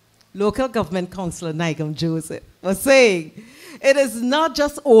saying, Local Government Councillor Nigam Joseph was saying, it is not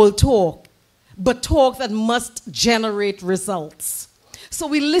just old talk, but talk that must generate results. So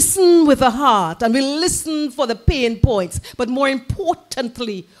we listen with the heart, and we listen for the pain points, but more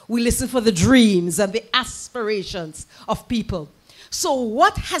importantly, we listen for the dreams and the aspirations of people. So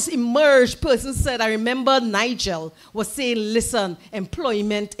what has emerged, person said, I remember Nigel was saying, listen,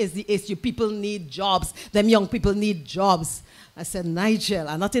 employment is the issue. People need jobs. Them young people need jobs. I said, Nigel,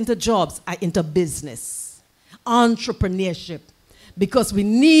 I'm not into jobs, I'm into business, entrepreneurship. Because we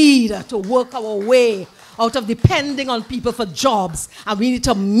need to work our way out of depending on people for jobs, and we need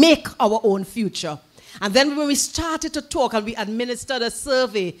to make our own future. And then when we started to talk and we administered a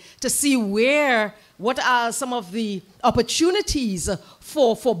survey to see what are some of the opportunities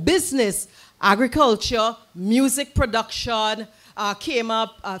for business, agriculture, music production, came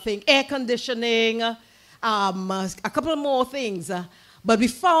up, I think, air conditioning, a couple of more things. But we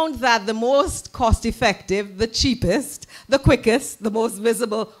found that the most cost-effective, the cheapest, the quickest, the most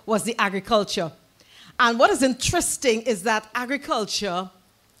visible was the agriculture. And what is interesting is that agriculture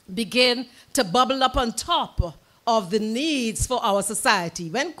began to bubble up on top of the needs for our society.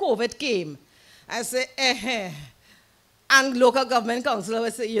 When COVID came, I said, and local government council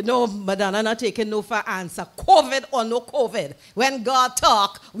would say, you know, Madonna not taking no for answer. COVID or no COVID. When God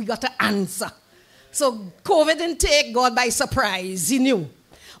talk, we got to answer. So COVID didn't take God by surprise, he knew.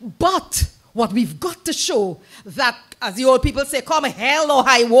 But what we've got to show that, as the old people say, come hell or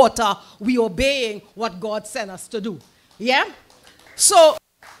high water, we obeying what God sent us to do. Yeah? So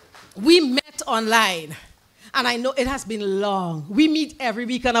we met online, and I know it has been long. We meet every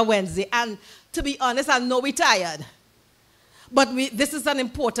week on a Wednesday, and to be honest, I know we're tired. But this is an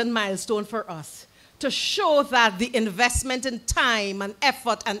important milestone for us, to show that the investment in time and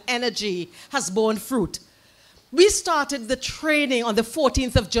effort and energy has borne fruit. We started the training on the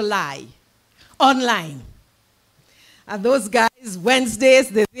 14th of July, online. And those guys, Wednesdays,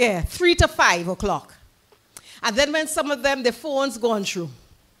 they're there, 3 to 5 o'clock. And then when some of them, their phones gone through,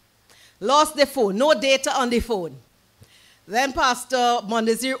 lost their phone, no data on their phone. Then Pastor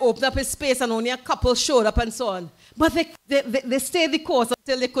Mondesir opened up his space and only a couple showed up and so on. But they stayed the course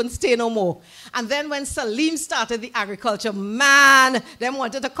until they couldn't stay no more. And then when Salim started the agriculture, man, they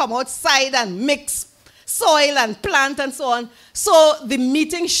wanted to come outside and mix soil and plant and so on. So the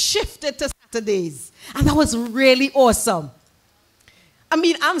meeting shifted to Saturdays. And that was really awesome. I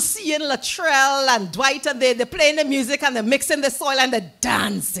mean, I'm seeing Latrell and Dwight, and they're playing the music and they're mixing the soil and they're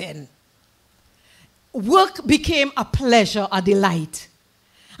dancing. Work became a pleasure, a delight.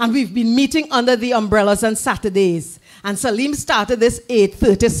 And we've been meeting under the umbrellas on Saturdays. And Salim started this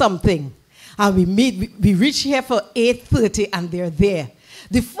 8:30 something. And we reach here for 8:30 and they're there.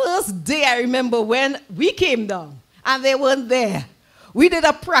 The first day I remember when we came down and they weren't there, we did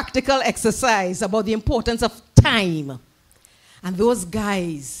a practical exercise about the importance of time. And those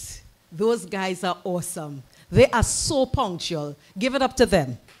guys are awesome. They are so punctual. Give it up to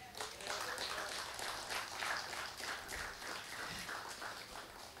them.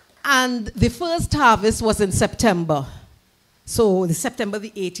 And the first harvest was in September. So September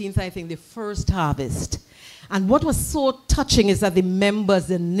the 18th, I think, the first harvest. And what was so touching is that the members,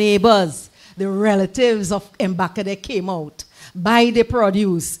 the neighbors, the relatives of Embacadere came out, buy the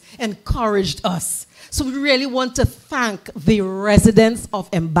produce, encouraged us. So we really want to thank the residents of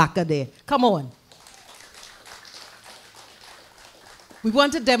Embacadere. Come on. We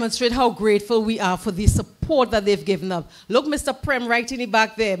want to demonstrate how grateful we are for the support that they've given us. Look, Mr. Prem right in the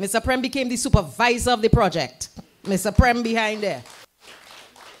back there. Mr. Prem became the supervisor of the project. Mr. Prem behind there.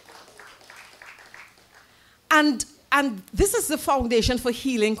 And this is the foundation for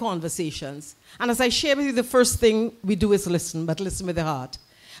healing conversations. And as I share with you, the first thing we do is listen, but listen with the heart.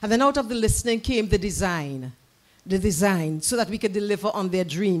 And then out of the listening came the design, so that we could deliver on their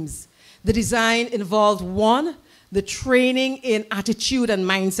dreams. The design involved, one, the training in attitude and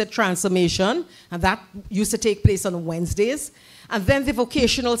mindset transformation, and that used to take place on Wednesdays. And then the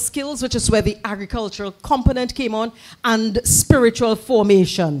vocational skills, which is where the agricultural component came on, and spiritual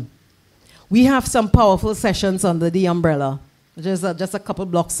formation. We have some powerful sessions under the umbrella, just a couple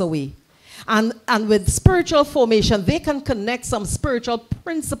blocks away. And with spiritual formation, they can connect some spiritual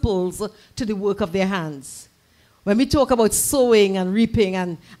principles to the work of their hands. When we talk about sowing and reaping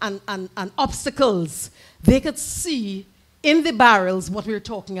and obstacles, they could see in the barrels what we're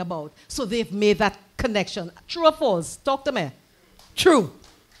talking about. So they've made that connection. True or false? Talk to me. True.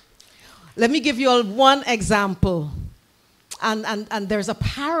 Let me give you all one example. And there's a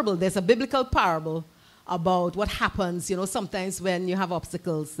parable, there's a biblical parable about what happens, you know, sometimes when you have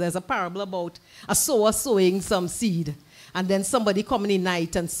obstacles. There's a parable about a sower sowing some seed, and then somebody coming in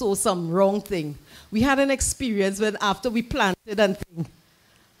night and sow some wrong thing. We had an experience when after we planted and thing,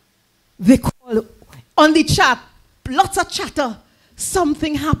 they call on the chat, lots of chatter,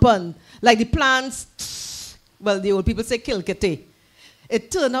 something happened. Like the plants, well, the old people say kilkete.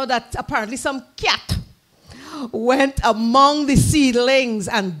 It turned out that apparently some cat went among the seedlings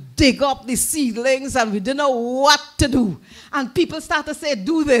and dig up the seedlings, and we didn't know what to do. And people start to say,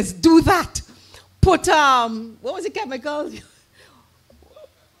 do this, do that. Put, what was the chemical?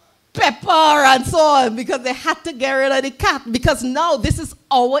 Pepper and so on, because they had to get rid of the cat, because now this is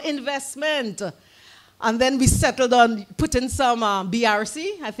our investment. And then we settled on putting some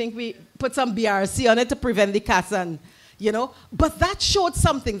BRC. I think we put some BRC on it to prevent the cats and, you know. But that showed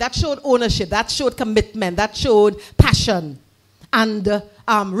something. That showed ownership. That showed commitment. That showed passion and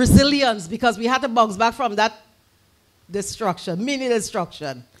resilience, because we had to bounce back from that destruction, mini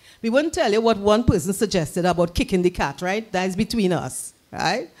destruction. We wouldn't tell you what one person suggested about kicking the cat, right? That is between us,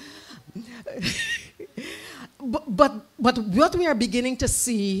 right? but what we are beginning to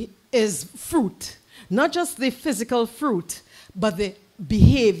see is fruit. Not just the physical fruit, but the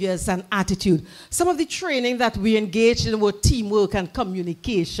behaviors and attitude. Some of the training that we engaged in were teamwork and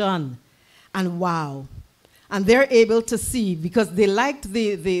communication. And wow. And they're able to see, because they liked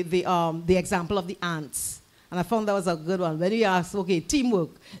the example of the ants. And I found that was a good one. When you ask, okay, teamwork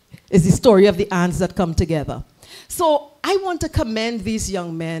is the story of the ants that come together. So I want to commend these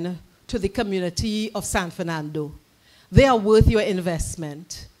young men to the community of San Fernando. They are worth your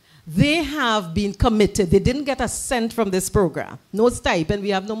investment. They have been committed. They didn't get a cent from this program. No stipend. We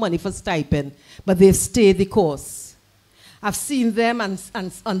have no money for stipend. But they've stayed the course. I've seen them and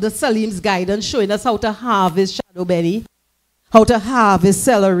under Salim's guidance showing us how to harvest shadow belly, how to harvest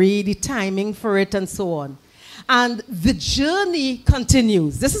celery, the timing for it, and so on. And the journey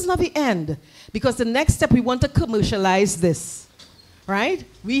continues. This is not the end, because the next step, we want to commercialize this, right?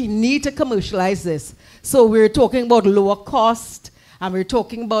 We need to commercialize this. So we're talking about lower cost, and we're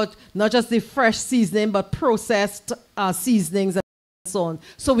talking about not just the fresh seasoning, but processed seasonings and so on.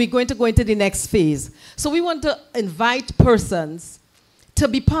 So we're going to go into the next phase. So we want to invite persons to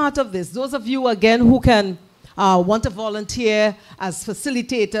be part of this. Those of you, again, who can want to volunteer as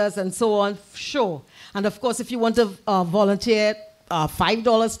facilitators and so on, sure. And of course, if you want to volunteer, $5,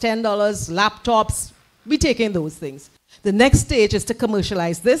 $10, laptops, we're taking those things. The next stage is to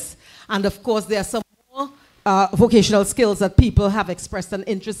commercialize this. And of course, there are some more vocational skills that people have expressed an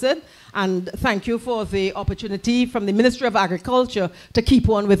interest in. And thank you for the opportunity from the Ministry of Agriculture to keep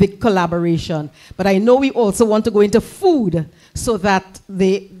on with the collaboration. But I know we also want to go into food so that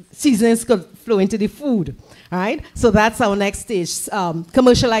the seasonings could flow into the food. All right? So that's our next stage,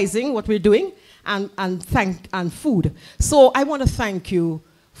 commercializing what we're doing. And food. So I want to thank you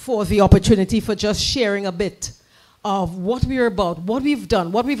for the opportunity, for just sharing a bit of what we're about, what we've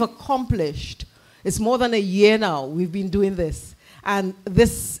done, what we've accomplished. It's more than a year now we've been doing this. And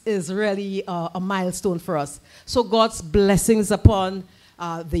this is really a milestone for us. So God's blessings upon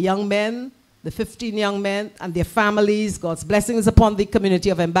the young men, the 15 young men and their families. God's blessings upon the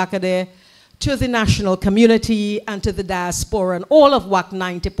community of Embacadere, to the national community, and to the diaspora, and all of WAC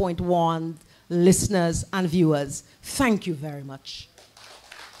 90.1 listeners and viewers. Thank you very much.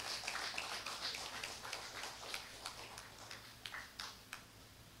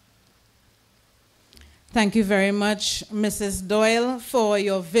 Thank you very much, Mrs. Doyle, for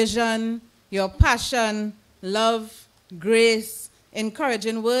your vision, your passion, love, grace,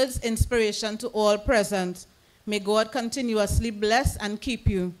 encouraging words, inspiration to all present. May God continuously bless and keep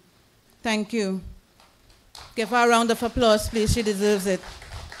you. Thank you. Give her a round of applause, please. She deserves it.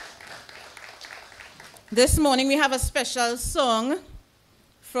 This morning we have a special song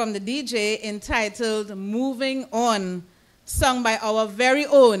from the DJ entitled Moving On, sung by our very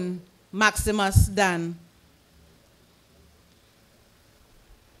own Maximus Dan.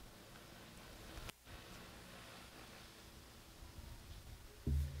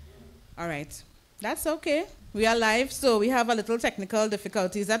 All right, that's okay. We are live, so we have a little technical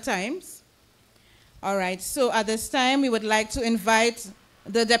difficulties at times. All right, so at this time we would like to invite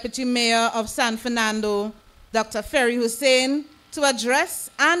the Deputy Mayor of San Fernando, Dr. Ferry Hussein, to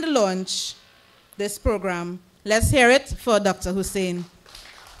address and launch this program. Let's hear it for Dr. Hussein.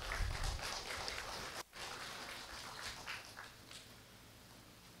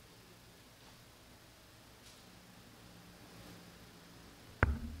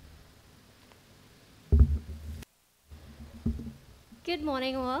 Good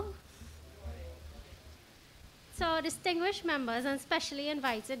morning, all. So, distinguished members and specially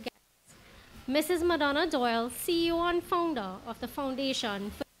invited guests, Mrs. Madonna Doyle, CEO and founder of the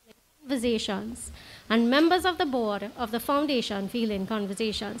Foundation for Healing Conversations, and members of the board of the Foundation for Healing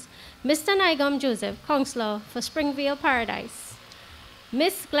Conversations, Mr. Nigam Joseph, Councillor for Springvale Paradise,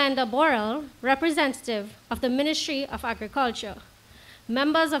 Ms. Glenda Borrell, representative of the Ministry of Agriculture,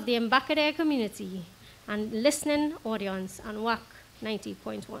 members of the Embacadere community, and listening audience on WAC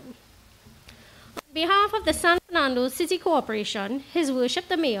 90.1. On behalf of the San Fernando City Corporation, His Worship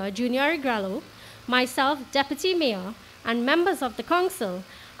the Mayor, Junior Igralo, myself, Deputy Mayor, and members of the Council,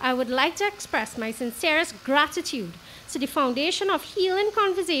 I would like to express my sincerest gratitude to the Foundation of Healing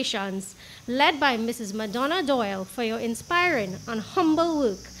Conversations, led by Mrs. Madonna Doyle, for your inspiring and humble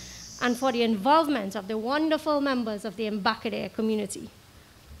work and for the involvement of the wonderful members of the Embacadere community.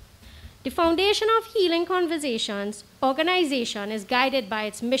 The Foundation of Healing Conversations organization is guided by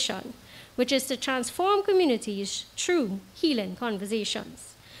its mission, which is to transform communities through healing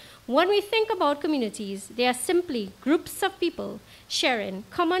conversations. When we think about communities, they are simply groups of people sharing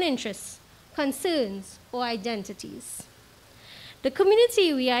common interests, concerns, or identities. The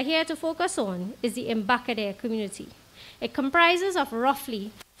community we are here to focus on is the Embacadere community. It comprises of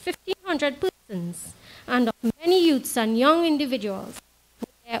roughly 1,500 persons and of many youths and young individuals with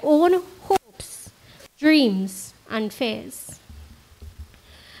their own hopes, dreams, and fears.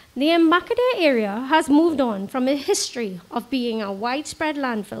 The Embacadere area has moved on from a history of being a widespread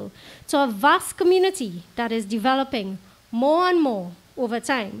landfill to a vast community that is developing more and more over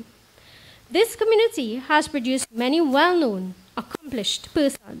time. This community has produced many well-known, accomplished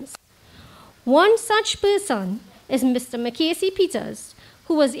persons. One such person is Mr. Mackenzie Peters,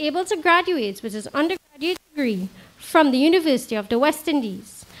 who was able to graduate with his undergraduate degree from the University of the West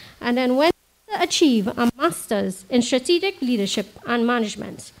Indies, and then went to achieve a master's in strategic leadership and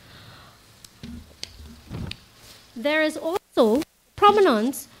management. There is also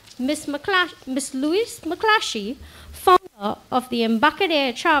prominent Miss Louise McClashy, founder of the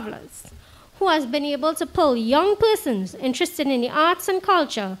Embacadere Travelers, who has been able to pull young persons interested in the arts and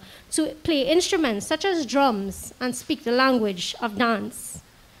culture to play instruments such as drums and speak the language of dance.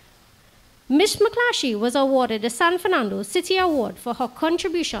 Ms. McClashy was awarded the San Fernando City Award for her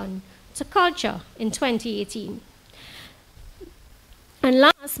contribution to culture in 2018. And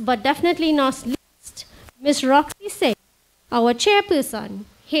last but definitely not least, Ms. Roxy Singh, our chairperson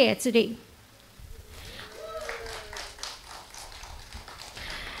here today.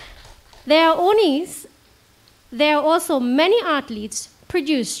 There are also many athletes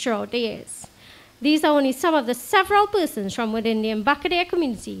produced throughout the years. These are only some of the several persons from within the Embacadere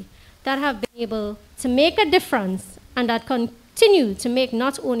community that have been able to make a difference and that continue to make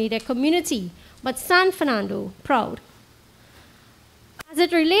not only their community, but San Fernando proud. As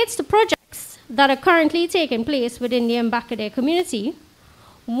it relates to projects that are currently taking place within the Embacadere community,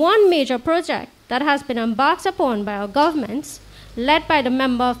 one major project that has been embarked upon by our government, led by the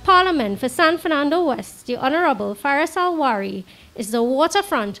Member of Parliament for San Fernando West, the Honorable Faris Alwari, is the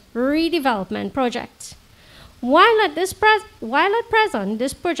Waterfront Redevelopment Project. While at present,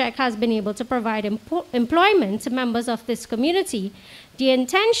 this project has been able to provide employment to members of this community, the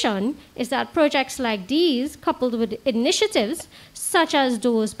intention is that projects like these, coupled with initiatives such as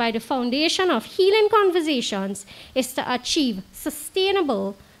those by the Foundation of Healing Conversations, is to achieve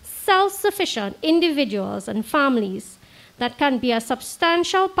sustainable, self-sufficient individuals and families that can be a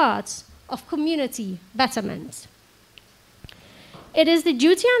substantial part of community betterment. It is the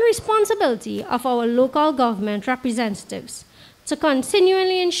duty and responsibility of our local government representatives to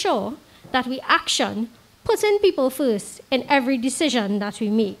continually ensure that we action putting people first in every decision that we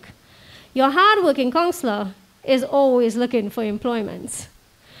make. Your hardworking councillor is always looking for employment.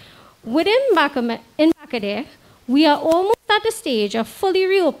 Within Embacadere, we are almost at the stage of fully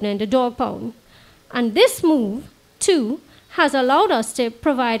reopening the dog pound, and this move, too, has allowed us to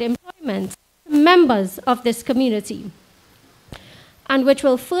provide employment to members of this community, and which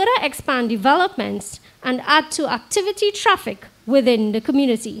will further expand developments and add to activity traffic within the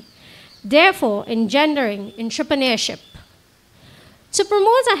community, therefore engendering entrepreneurship. To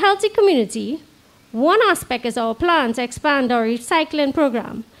promote a healthy community, one aspect is our plan to expand our recycling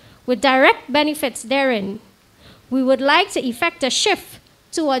program with direct benefits therein. We would like to effect a shift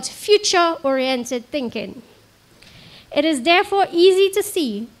towards future-oriented thinking. It is therefore easy to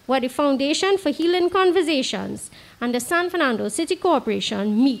see what the Foundation for Healing Conversations and the San Fernando City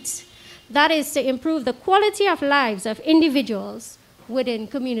Corporation meet. That is to improve the quality of lives of individuals within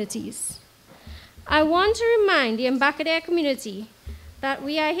communities. I want to remind the Embacadere community that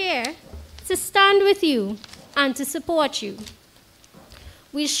we are here to stand with you and to support you.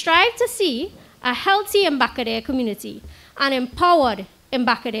 We strive to see a healthy Embacadere community, an empowered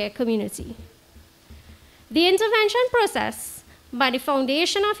Embacadere community. The intervention process by the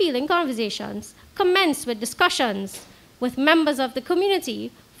Foundation of Healing Conversations commenced with discussions with members of the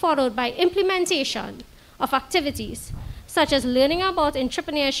community, followed by implementation of activities such as learning about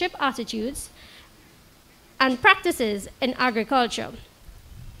entrepreneurship attitudes and practices in agriculture.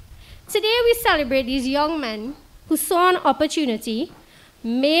 Today we celebrate these young men who saw an opportunity,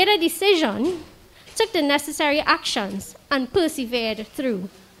 made a decision, took the necessary actions, and persevered through,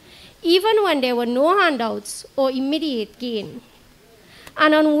 even when there were no handouts or immediate gain.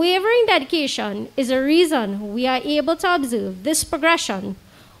 An unwavering dedication is a reason we are able to observe this progression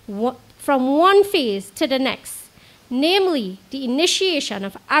from one phase to the next, namely the initiation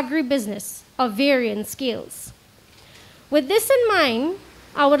of agribusiness of varying scales. With this in mind,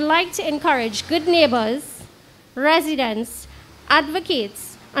 I would like to encourage good neighbors, residents,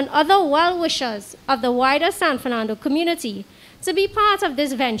 advocates, and other well-wishers of the wider San Fernando community to be part of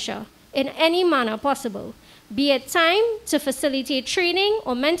this venture in any manner possible, be it time to facilitate training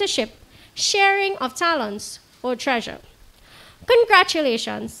or mentorship, sharing of talents, or treasure.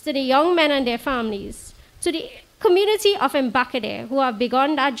 Congratulations to the young men and their families, to the community of Embacadere who have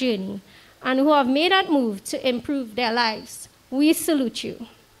begun that journey and who have made that move to improve their lives. We salute you.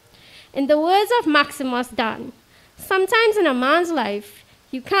 In the words of Maximus Dan, sometimes in a man's life,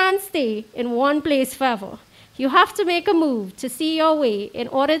 you can't stay in one place forever. You have to make a move to see your way in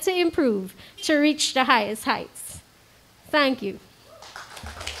order to improve, to reach the highest heights. Thank you.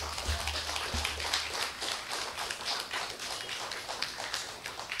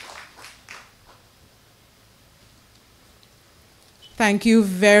 Thank you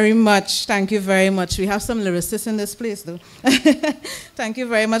very much. Thank you very much. We have some lyricists in this place, though. Thank you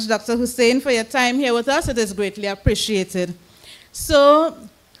very much, Dr. Hussein, for your time here with us. It is greatly appreciated. So,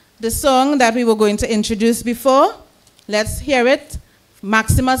 the song that we were going to introduce before, let's hear it.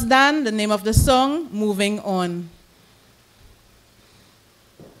 Maximus Dan, the name of the song, Moving On.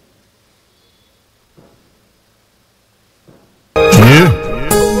 Yeah.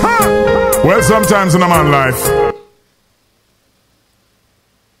 Well, sometimes in a man's life,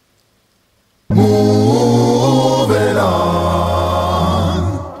 moving on.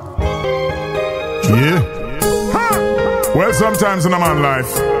 Yeah. Well, sometimes in a man's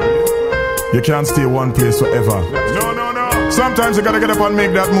life, you can't stay one place forever. No, no, no. Sometimes you gotta get up and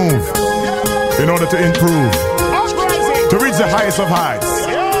make that move in order to improve, to reach the highest of heights.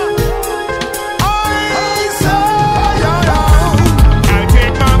 I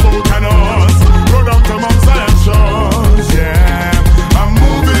take my boat and oars, go down to Mount Zion shores. Yeah, I'm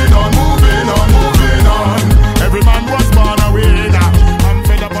moving on, moving on, moving on. Every man was born a winner. I'm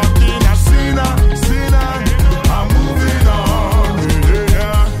fed up of being a sinner, sinner. I'm moving on.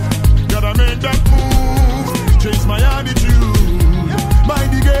 Yeah, gotta make that move, change my attitude. By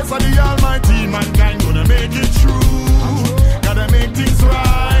the grace of the Almighty, mankind gonna make it true. Gotta make things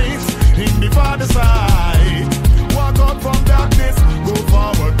right in the Father's side. Walk out from darkness, go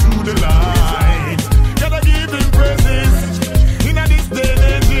forward to the light. Gotta give him praises in a this day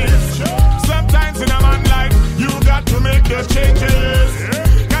and age. Sometimes in a man's life, you got to make the changes.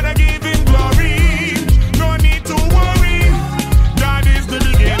 Gotta give him glory, no need to worry. God is the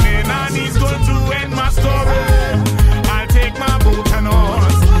beginning and he's going to end my story. I'll take my boat and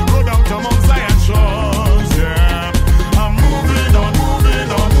oars, go down to Mount Zion shores. Yeah, I'm moving on, moving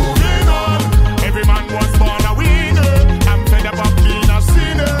on, moving on. Every man was born a winner. I'm fed up of being a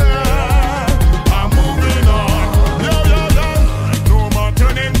sinner. I'm moving on. Yo, yo, yo. No more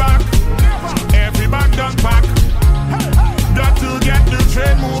turning back. Every bag done pack. Got to get the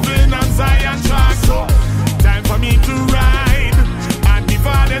train moving on Zion track. So time for me to ride at the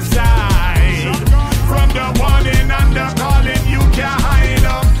Father's side. From the warning and the calling, you can't hide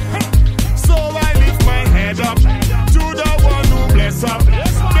up. So I lift my head up to the one who bless up,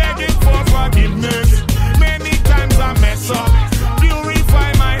 begging for forgiveness. Many times I mess up.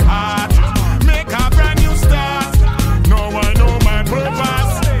 Purify my heart, make a brand new start. Now I know my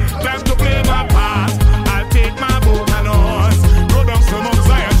purpose, time to play my part. I'll take my boat and oars, go down to Mount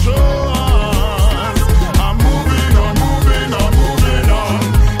Zion shores. I'm moving on, moving on, moving on.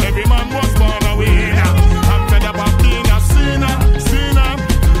 Every man was born a winner. I'm fed up of being a sinner, sinner.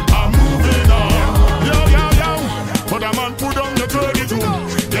 I'm moving on. Yo, yo, yo. Put a man, put on the 32.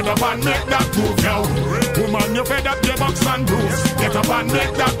 Get up and make that move, yo. Woman, you fed up your box and bruise. Get up and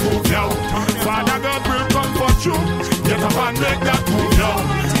make that move, yo. Father God will comfort you. Get up and make that move, yo.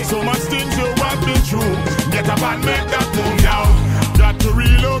 So much things you have been through. Get up and make that move, yo. Got to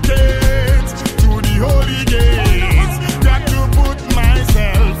relocate to the holy gates. Got to put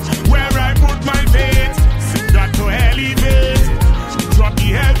myself where I put my faith. Got to elevate, drop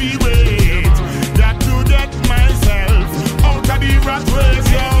the heavy weight. Got to get myself out of the rat race,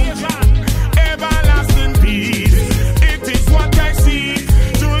 yo. Everlasting peace, it is what I seek.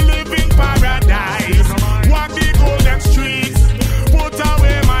 To live in paradise, walk the golden streets. Put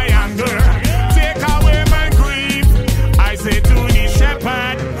away my anger, take away my grief. I say to the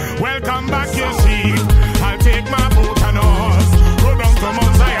shepherd,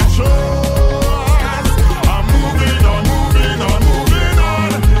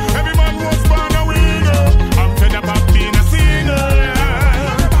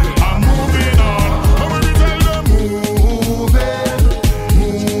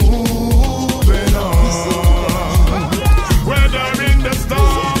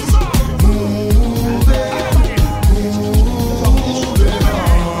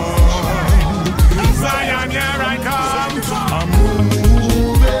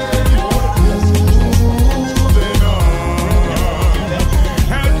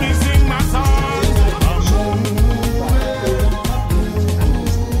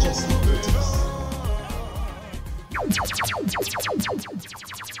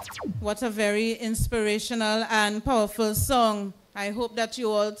 What a very inspirational and powerful song. I hope that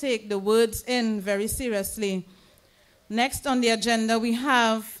you all take the words in very seriously. Next on the agenda, we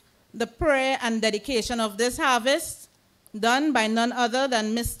have the prayer and dedication of this harvest, done by none other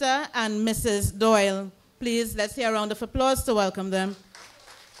than Mr. and Mrs. Doyle. Please, let's hear a round of applause to welcome them.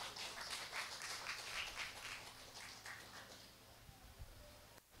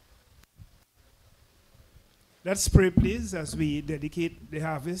 Let's pray, please, as we dedicate the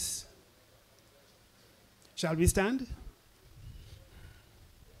harvest. Shall we stand?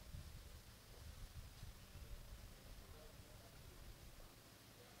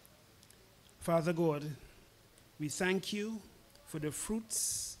 Father God, we thank you for the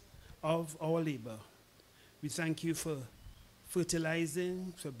fruits of our labor. We thank you for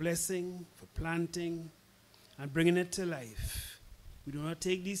fertilizing, for blessing, for planting, and bringing it to life. We do not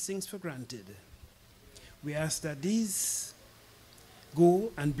take these things for granted. We ask that these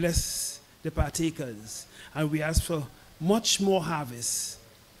go and bless the partakers. And we ask for much more harvest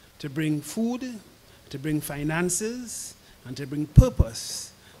to bring food, to bring finances, and to bring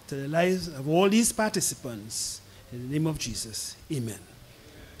purpose to the lives of all these participants. In the name of Jesus, amen.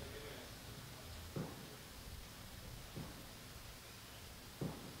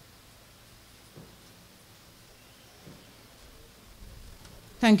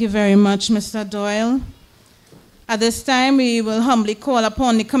 Thank you very much, Mr. Doyle. At this time, we will humbly call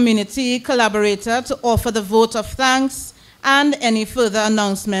upon the community collaborator to offer the vote of thanks and any further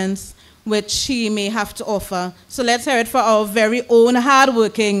announcements which he may have to offer. So let's hear it for our very own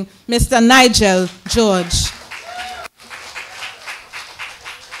hardworking Mr. Nigel George.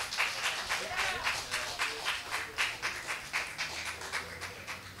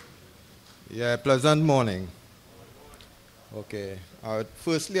 Yeah, pleasant morning. Okay.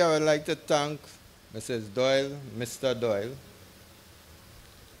 Firstly, I would like to thank Mrs. Doyle, Mr. Doyle,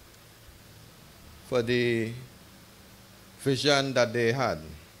 for the vision that they had.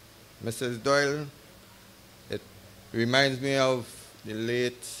 Mrs. Doyle, it reminds me of the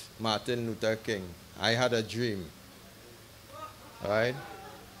late Martin Luther King. I had a dream, right?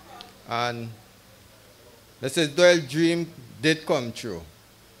 And Mrs. Doyle's dream did come true.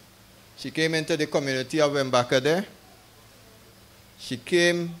 She came into the community of Embacadere. She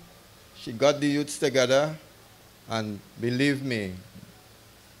came, she got the youths together, and believe me,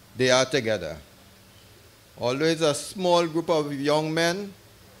 they are together. Although it's a small group of young men,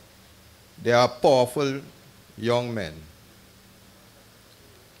 they are powerful young men.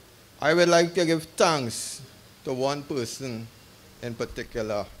 I would like to give thanks to one person in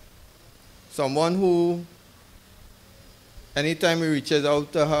particular, someone who, anytime he reaches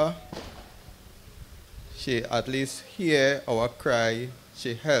out to her, she at least hears our cry,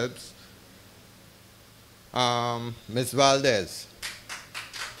 she helps. Ms. Valdez.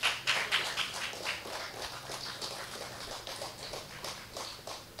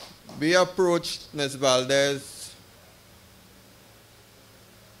 We approached Ms. Valdez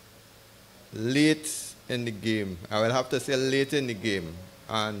late in the game. I will have to say late in the game.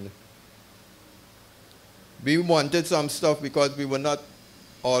 And we wanted some stuff because we were not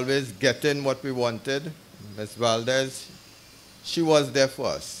always getting what we wanted. Ms. Valdez, she was there for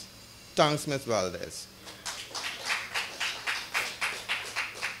us. Thanks, Ms. Valdez.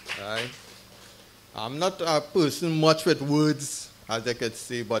 Right? I'm not a person much with words, as I could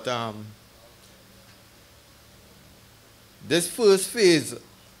say, but this first phase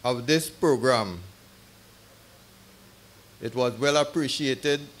of this program, it was well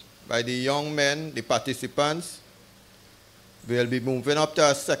appreciated by the young men, the participants. We'll be moving up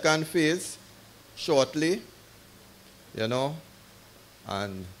to a second phase shortly, you know,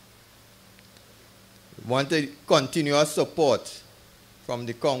 and want to continuous support from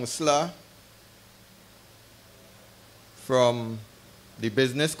the councillor, from the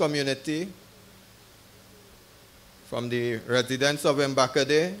business community, from the residents of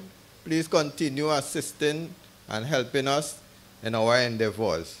Embacadere. Please continue assisting and helping us in our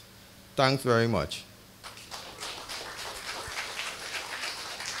endeavors. Thanks very much.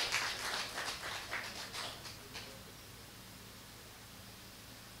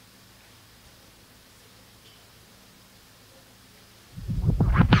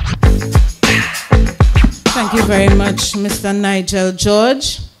 Thank you very much, Mr. Nigel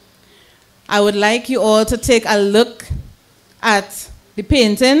George. I would like you all to take a look at the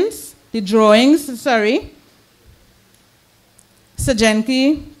paintings, the drawings, sorry.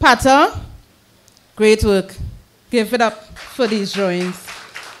 Sajenki, Pata, great work. Give it up for these drawings.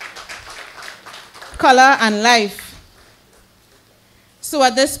 Color and life. So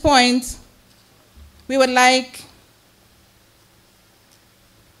at this point, we would like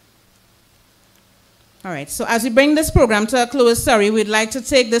All right, so as we bring this program to a close, we'd like to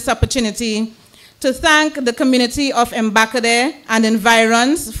take this opportunity to thank the community of Embacadere and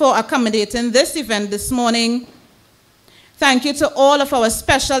environs for accommodating this event this morning. Thank you to all of our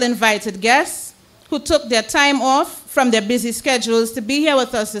special invited guests who took their time off from their busy schedules to be here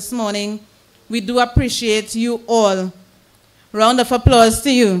with us this morning. We do appreciate you all. Round of applause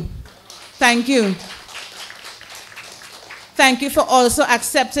to you. Thank you. Thank you for also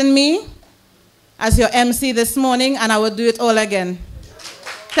accepting me as your MC this morning, and I will do it all again.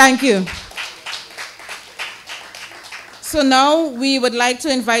 Thank you. So now we would like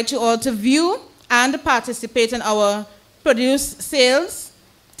to invite you all to view and participate in our produce sales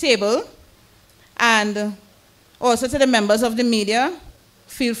table, and also to the members of the media,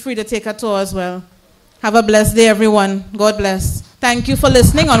 feel free to take a tour as well. Have a blessed day, everyone. God bless. Thank you for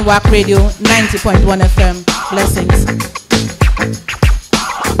listening on WAC Radio 90.1 FM. Blessings.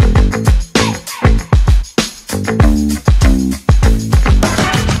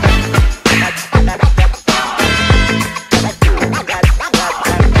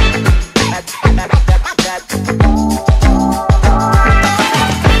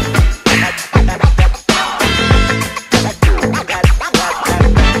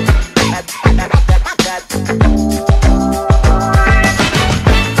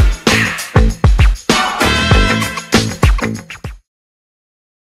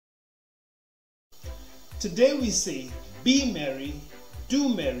 Today we say, be merry, do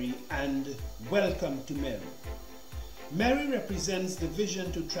merry, and welcome to Merry. Merry represents the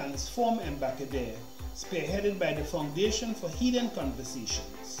vision to transform Embacadere, spearheaded by the Foundation for Healing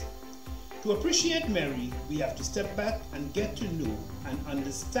Conversations. To appreciate Merry, we have to step back and get to know and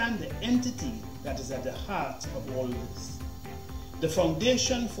understand the entity that is at the heart of all this. The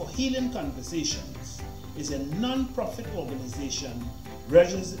Foundation for Healing Conversations is a non-profit organization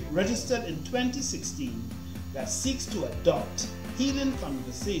registered in 2016 that seeks to adopt healing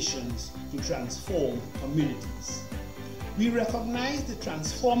conversations to transform communities. We recognize the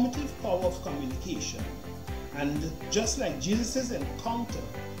transformative power of communication, and just like Jesus' encounter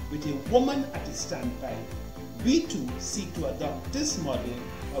with a woman at a standpipe, we too seek to adopt this model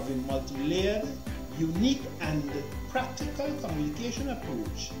of a multi-layered, unique and practical communication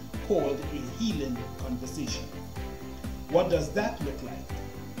approach called a healing conversation. What does that look like?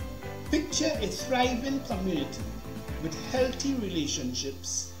 Picture a thriving community with healthy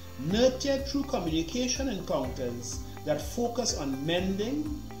relationships nurtured through communication encounters that focus on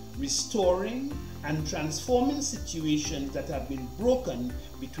mending, restoring, and transforming situations that have been broken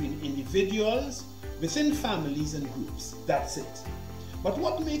between individuals, within families and groups. That's it. But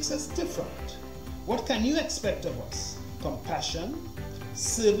what makes us different? What can you expect of us? Compassion,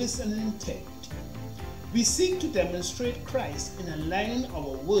 service, and integrity. We seek to demonstrate Christ in aligning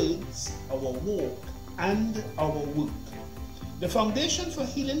our words, our walk, and our work. The Foundation for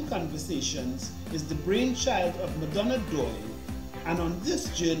Healing Conversations is the brainchild of Madonna Doyle, and on this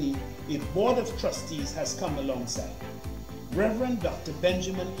journey, a board of trustees has come alongside. Reverend Dr.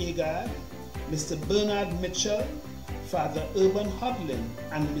 Benjamin Agard, Mr. Bernard Mitchell, Father Urban Hodlin,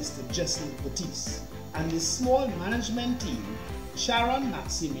 and Mr. Jesse Batiste, and the small management team, Sharon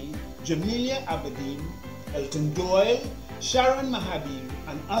Maxime, Jamelia Aberdeen, Elton Doyle, Sharon Mahabir,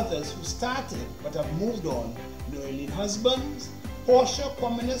 and others who started but have moved on, Noeline Husbands, Portia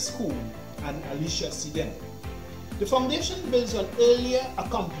Kwamina School, and Alicia Siden. The foundation builds on earlier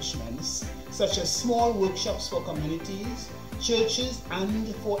accomplishments such as small workshops for communities, churches,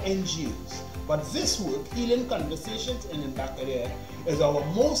 and for NGOs. But this work, Healing Conversations in Embacadere, is our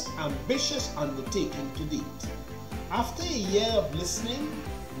most ambitious undertaking to date. After a year of listening,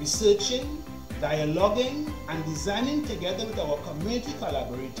 researching, dialoguing, and designing together with our community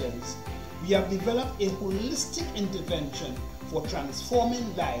collaborators, we have developed a holistic intervention for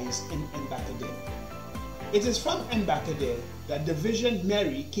transforming lives in Embacadere. It is from Embacadere that the vision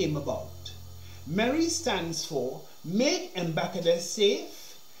Merry came about. Merry stands for Make Embacadere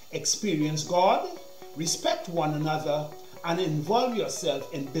Safe, Experience God, Respect One Another, and Involve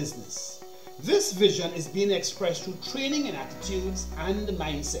Yourself in Business. This vision is being expressed through training in attitudes and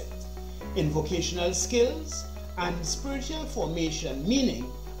mindset, in vocational skills, and spiritual formation,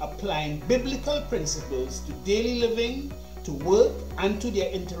 meaning applying biblical principles to daily living, to work, and to their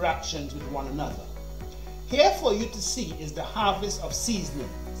interactions with one another. Here for you to see is the harvest of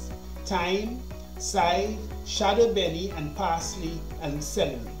seasonings: thyme, scythe, shadow benny, and parsley, and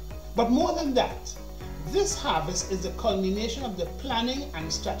celery. But more than that, this harvest is the culmination of the planning and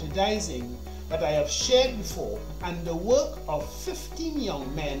strategizing that I have shared before, and the work of 15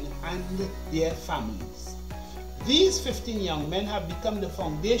 young men and their families. These 15 young men have become the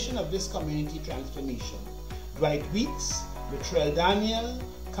foundation of this community transformation. Dwight Weeks, Latrell Daniel,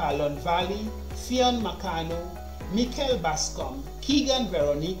 Carlon Valley, Fionn Macano, Michael Bascom, Keegan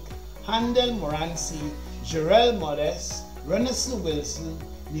Veronique, Handel Moranci, Jarell Modest, Renison Wilson,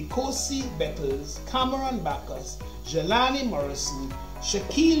 Nikosi Bettles, Cameron Bacchus, Jelani Morrison,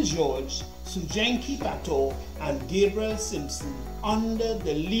 Shaquille George, Sujenki Pato, and Gabriel Simpson under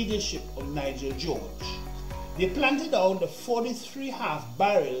the leadership of Nigel George. They planted out the 43 half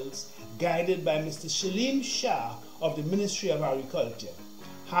barrels guided by Mr. Shalim Shah of the Ministry of Agriculture.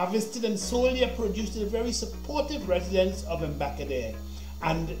 Harvested and sold their produce to the very supportive residents of Embacadere,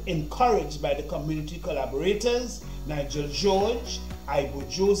 and encouraged by the community collaborators, Nigel George, Ibo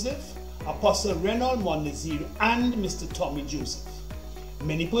Joseph, Apostle Reynold Mondesir, and Mr. Tommy Joseph.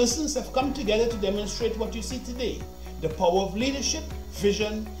 Many persons have come together to demonstrate what you see today, the power of leadership,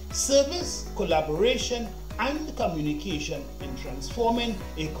 vision, service, collaboration, and communication in transforming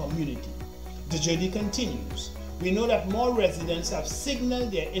a community. The journey continues. We know that more residents have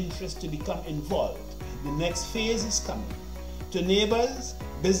signaled their interest to become involved. The next phase is coming. To neighbors,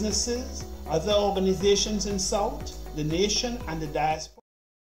 businesses, other organizations in South, the nation, and the diaspora.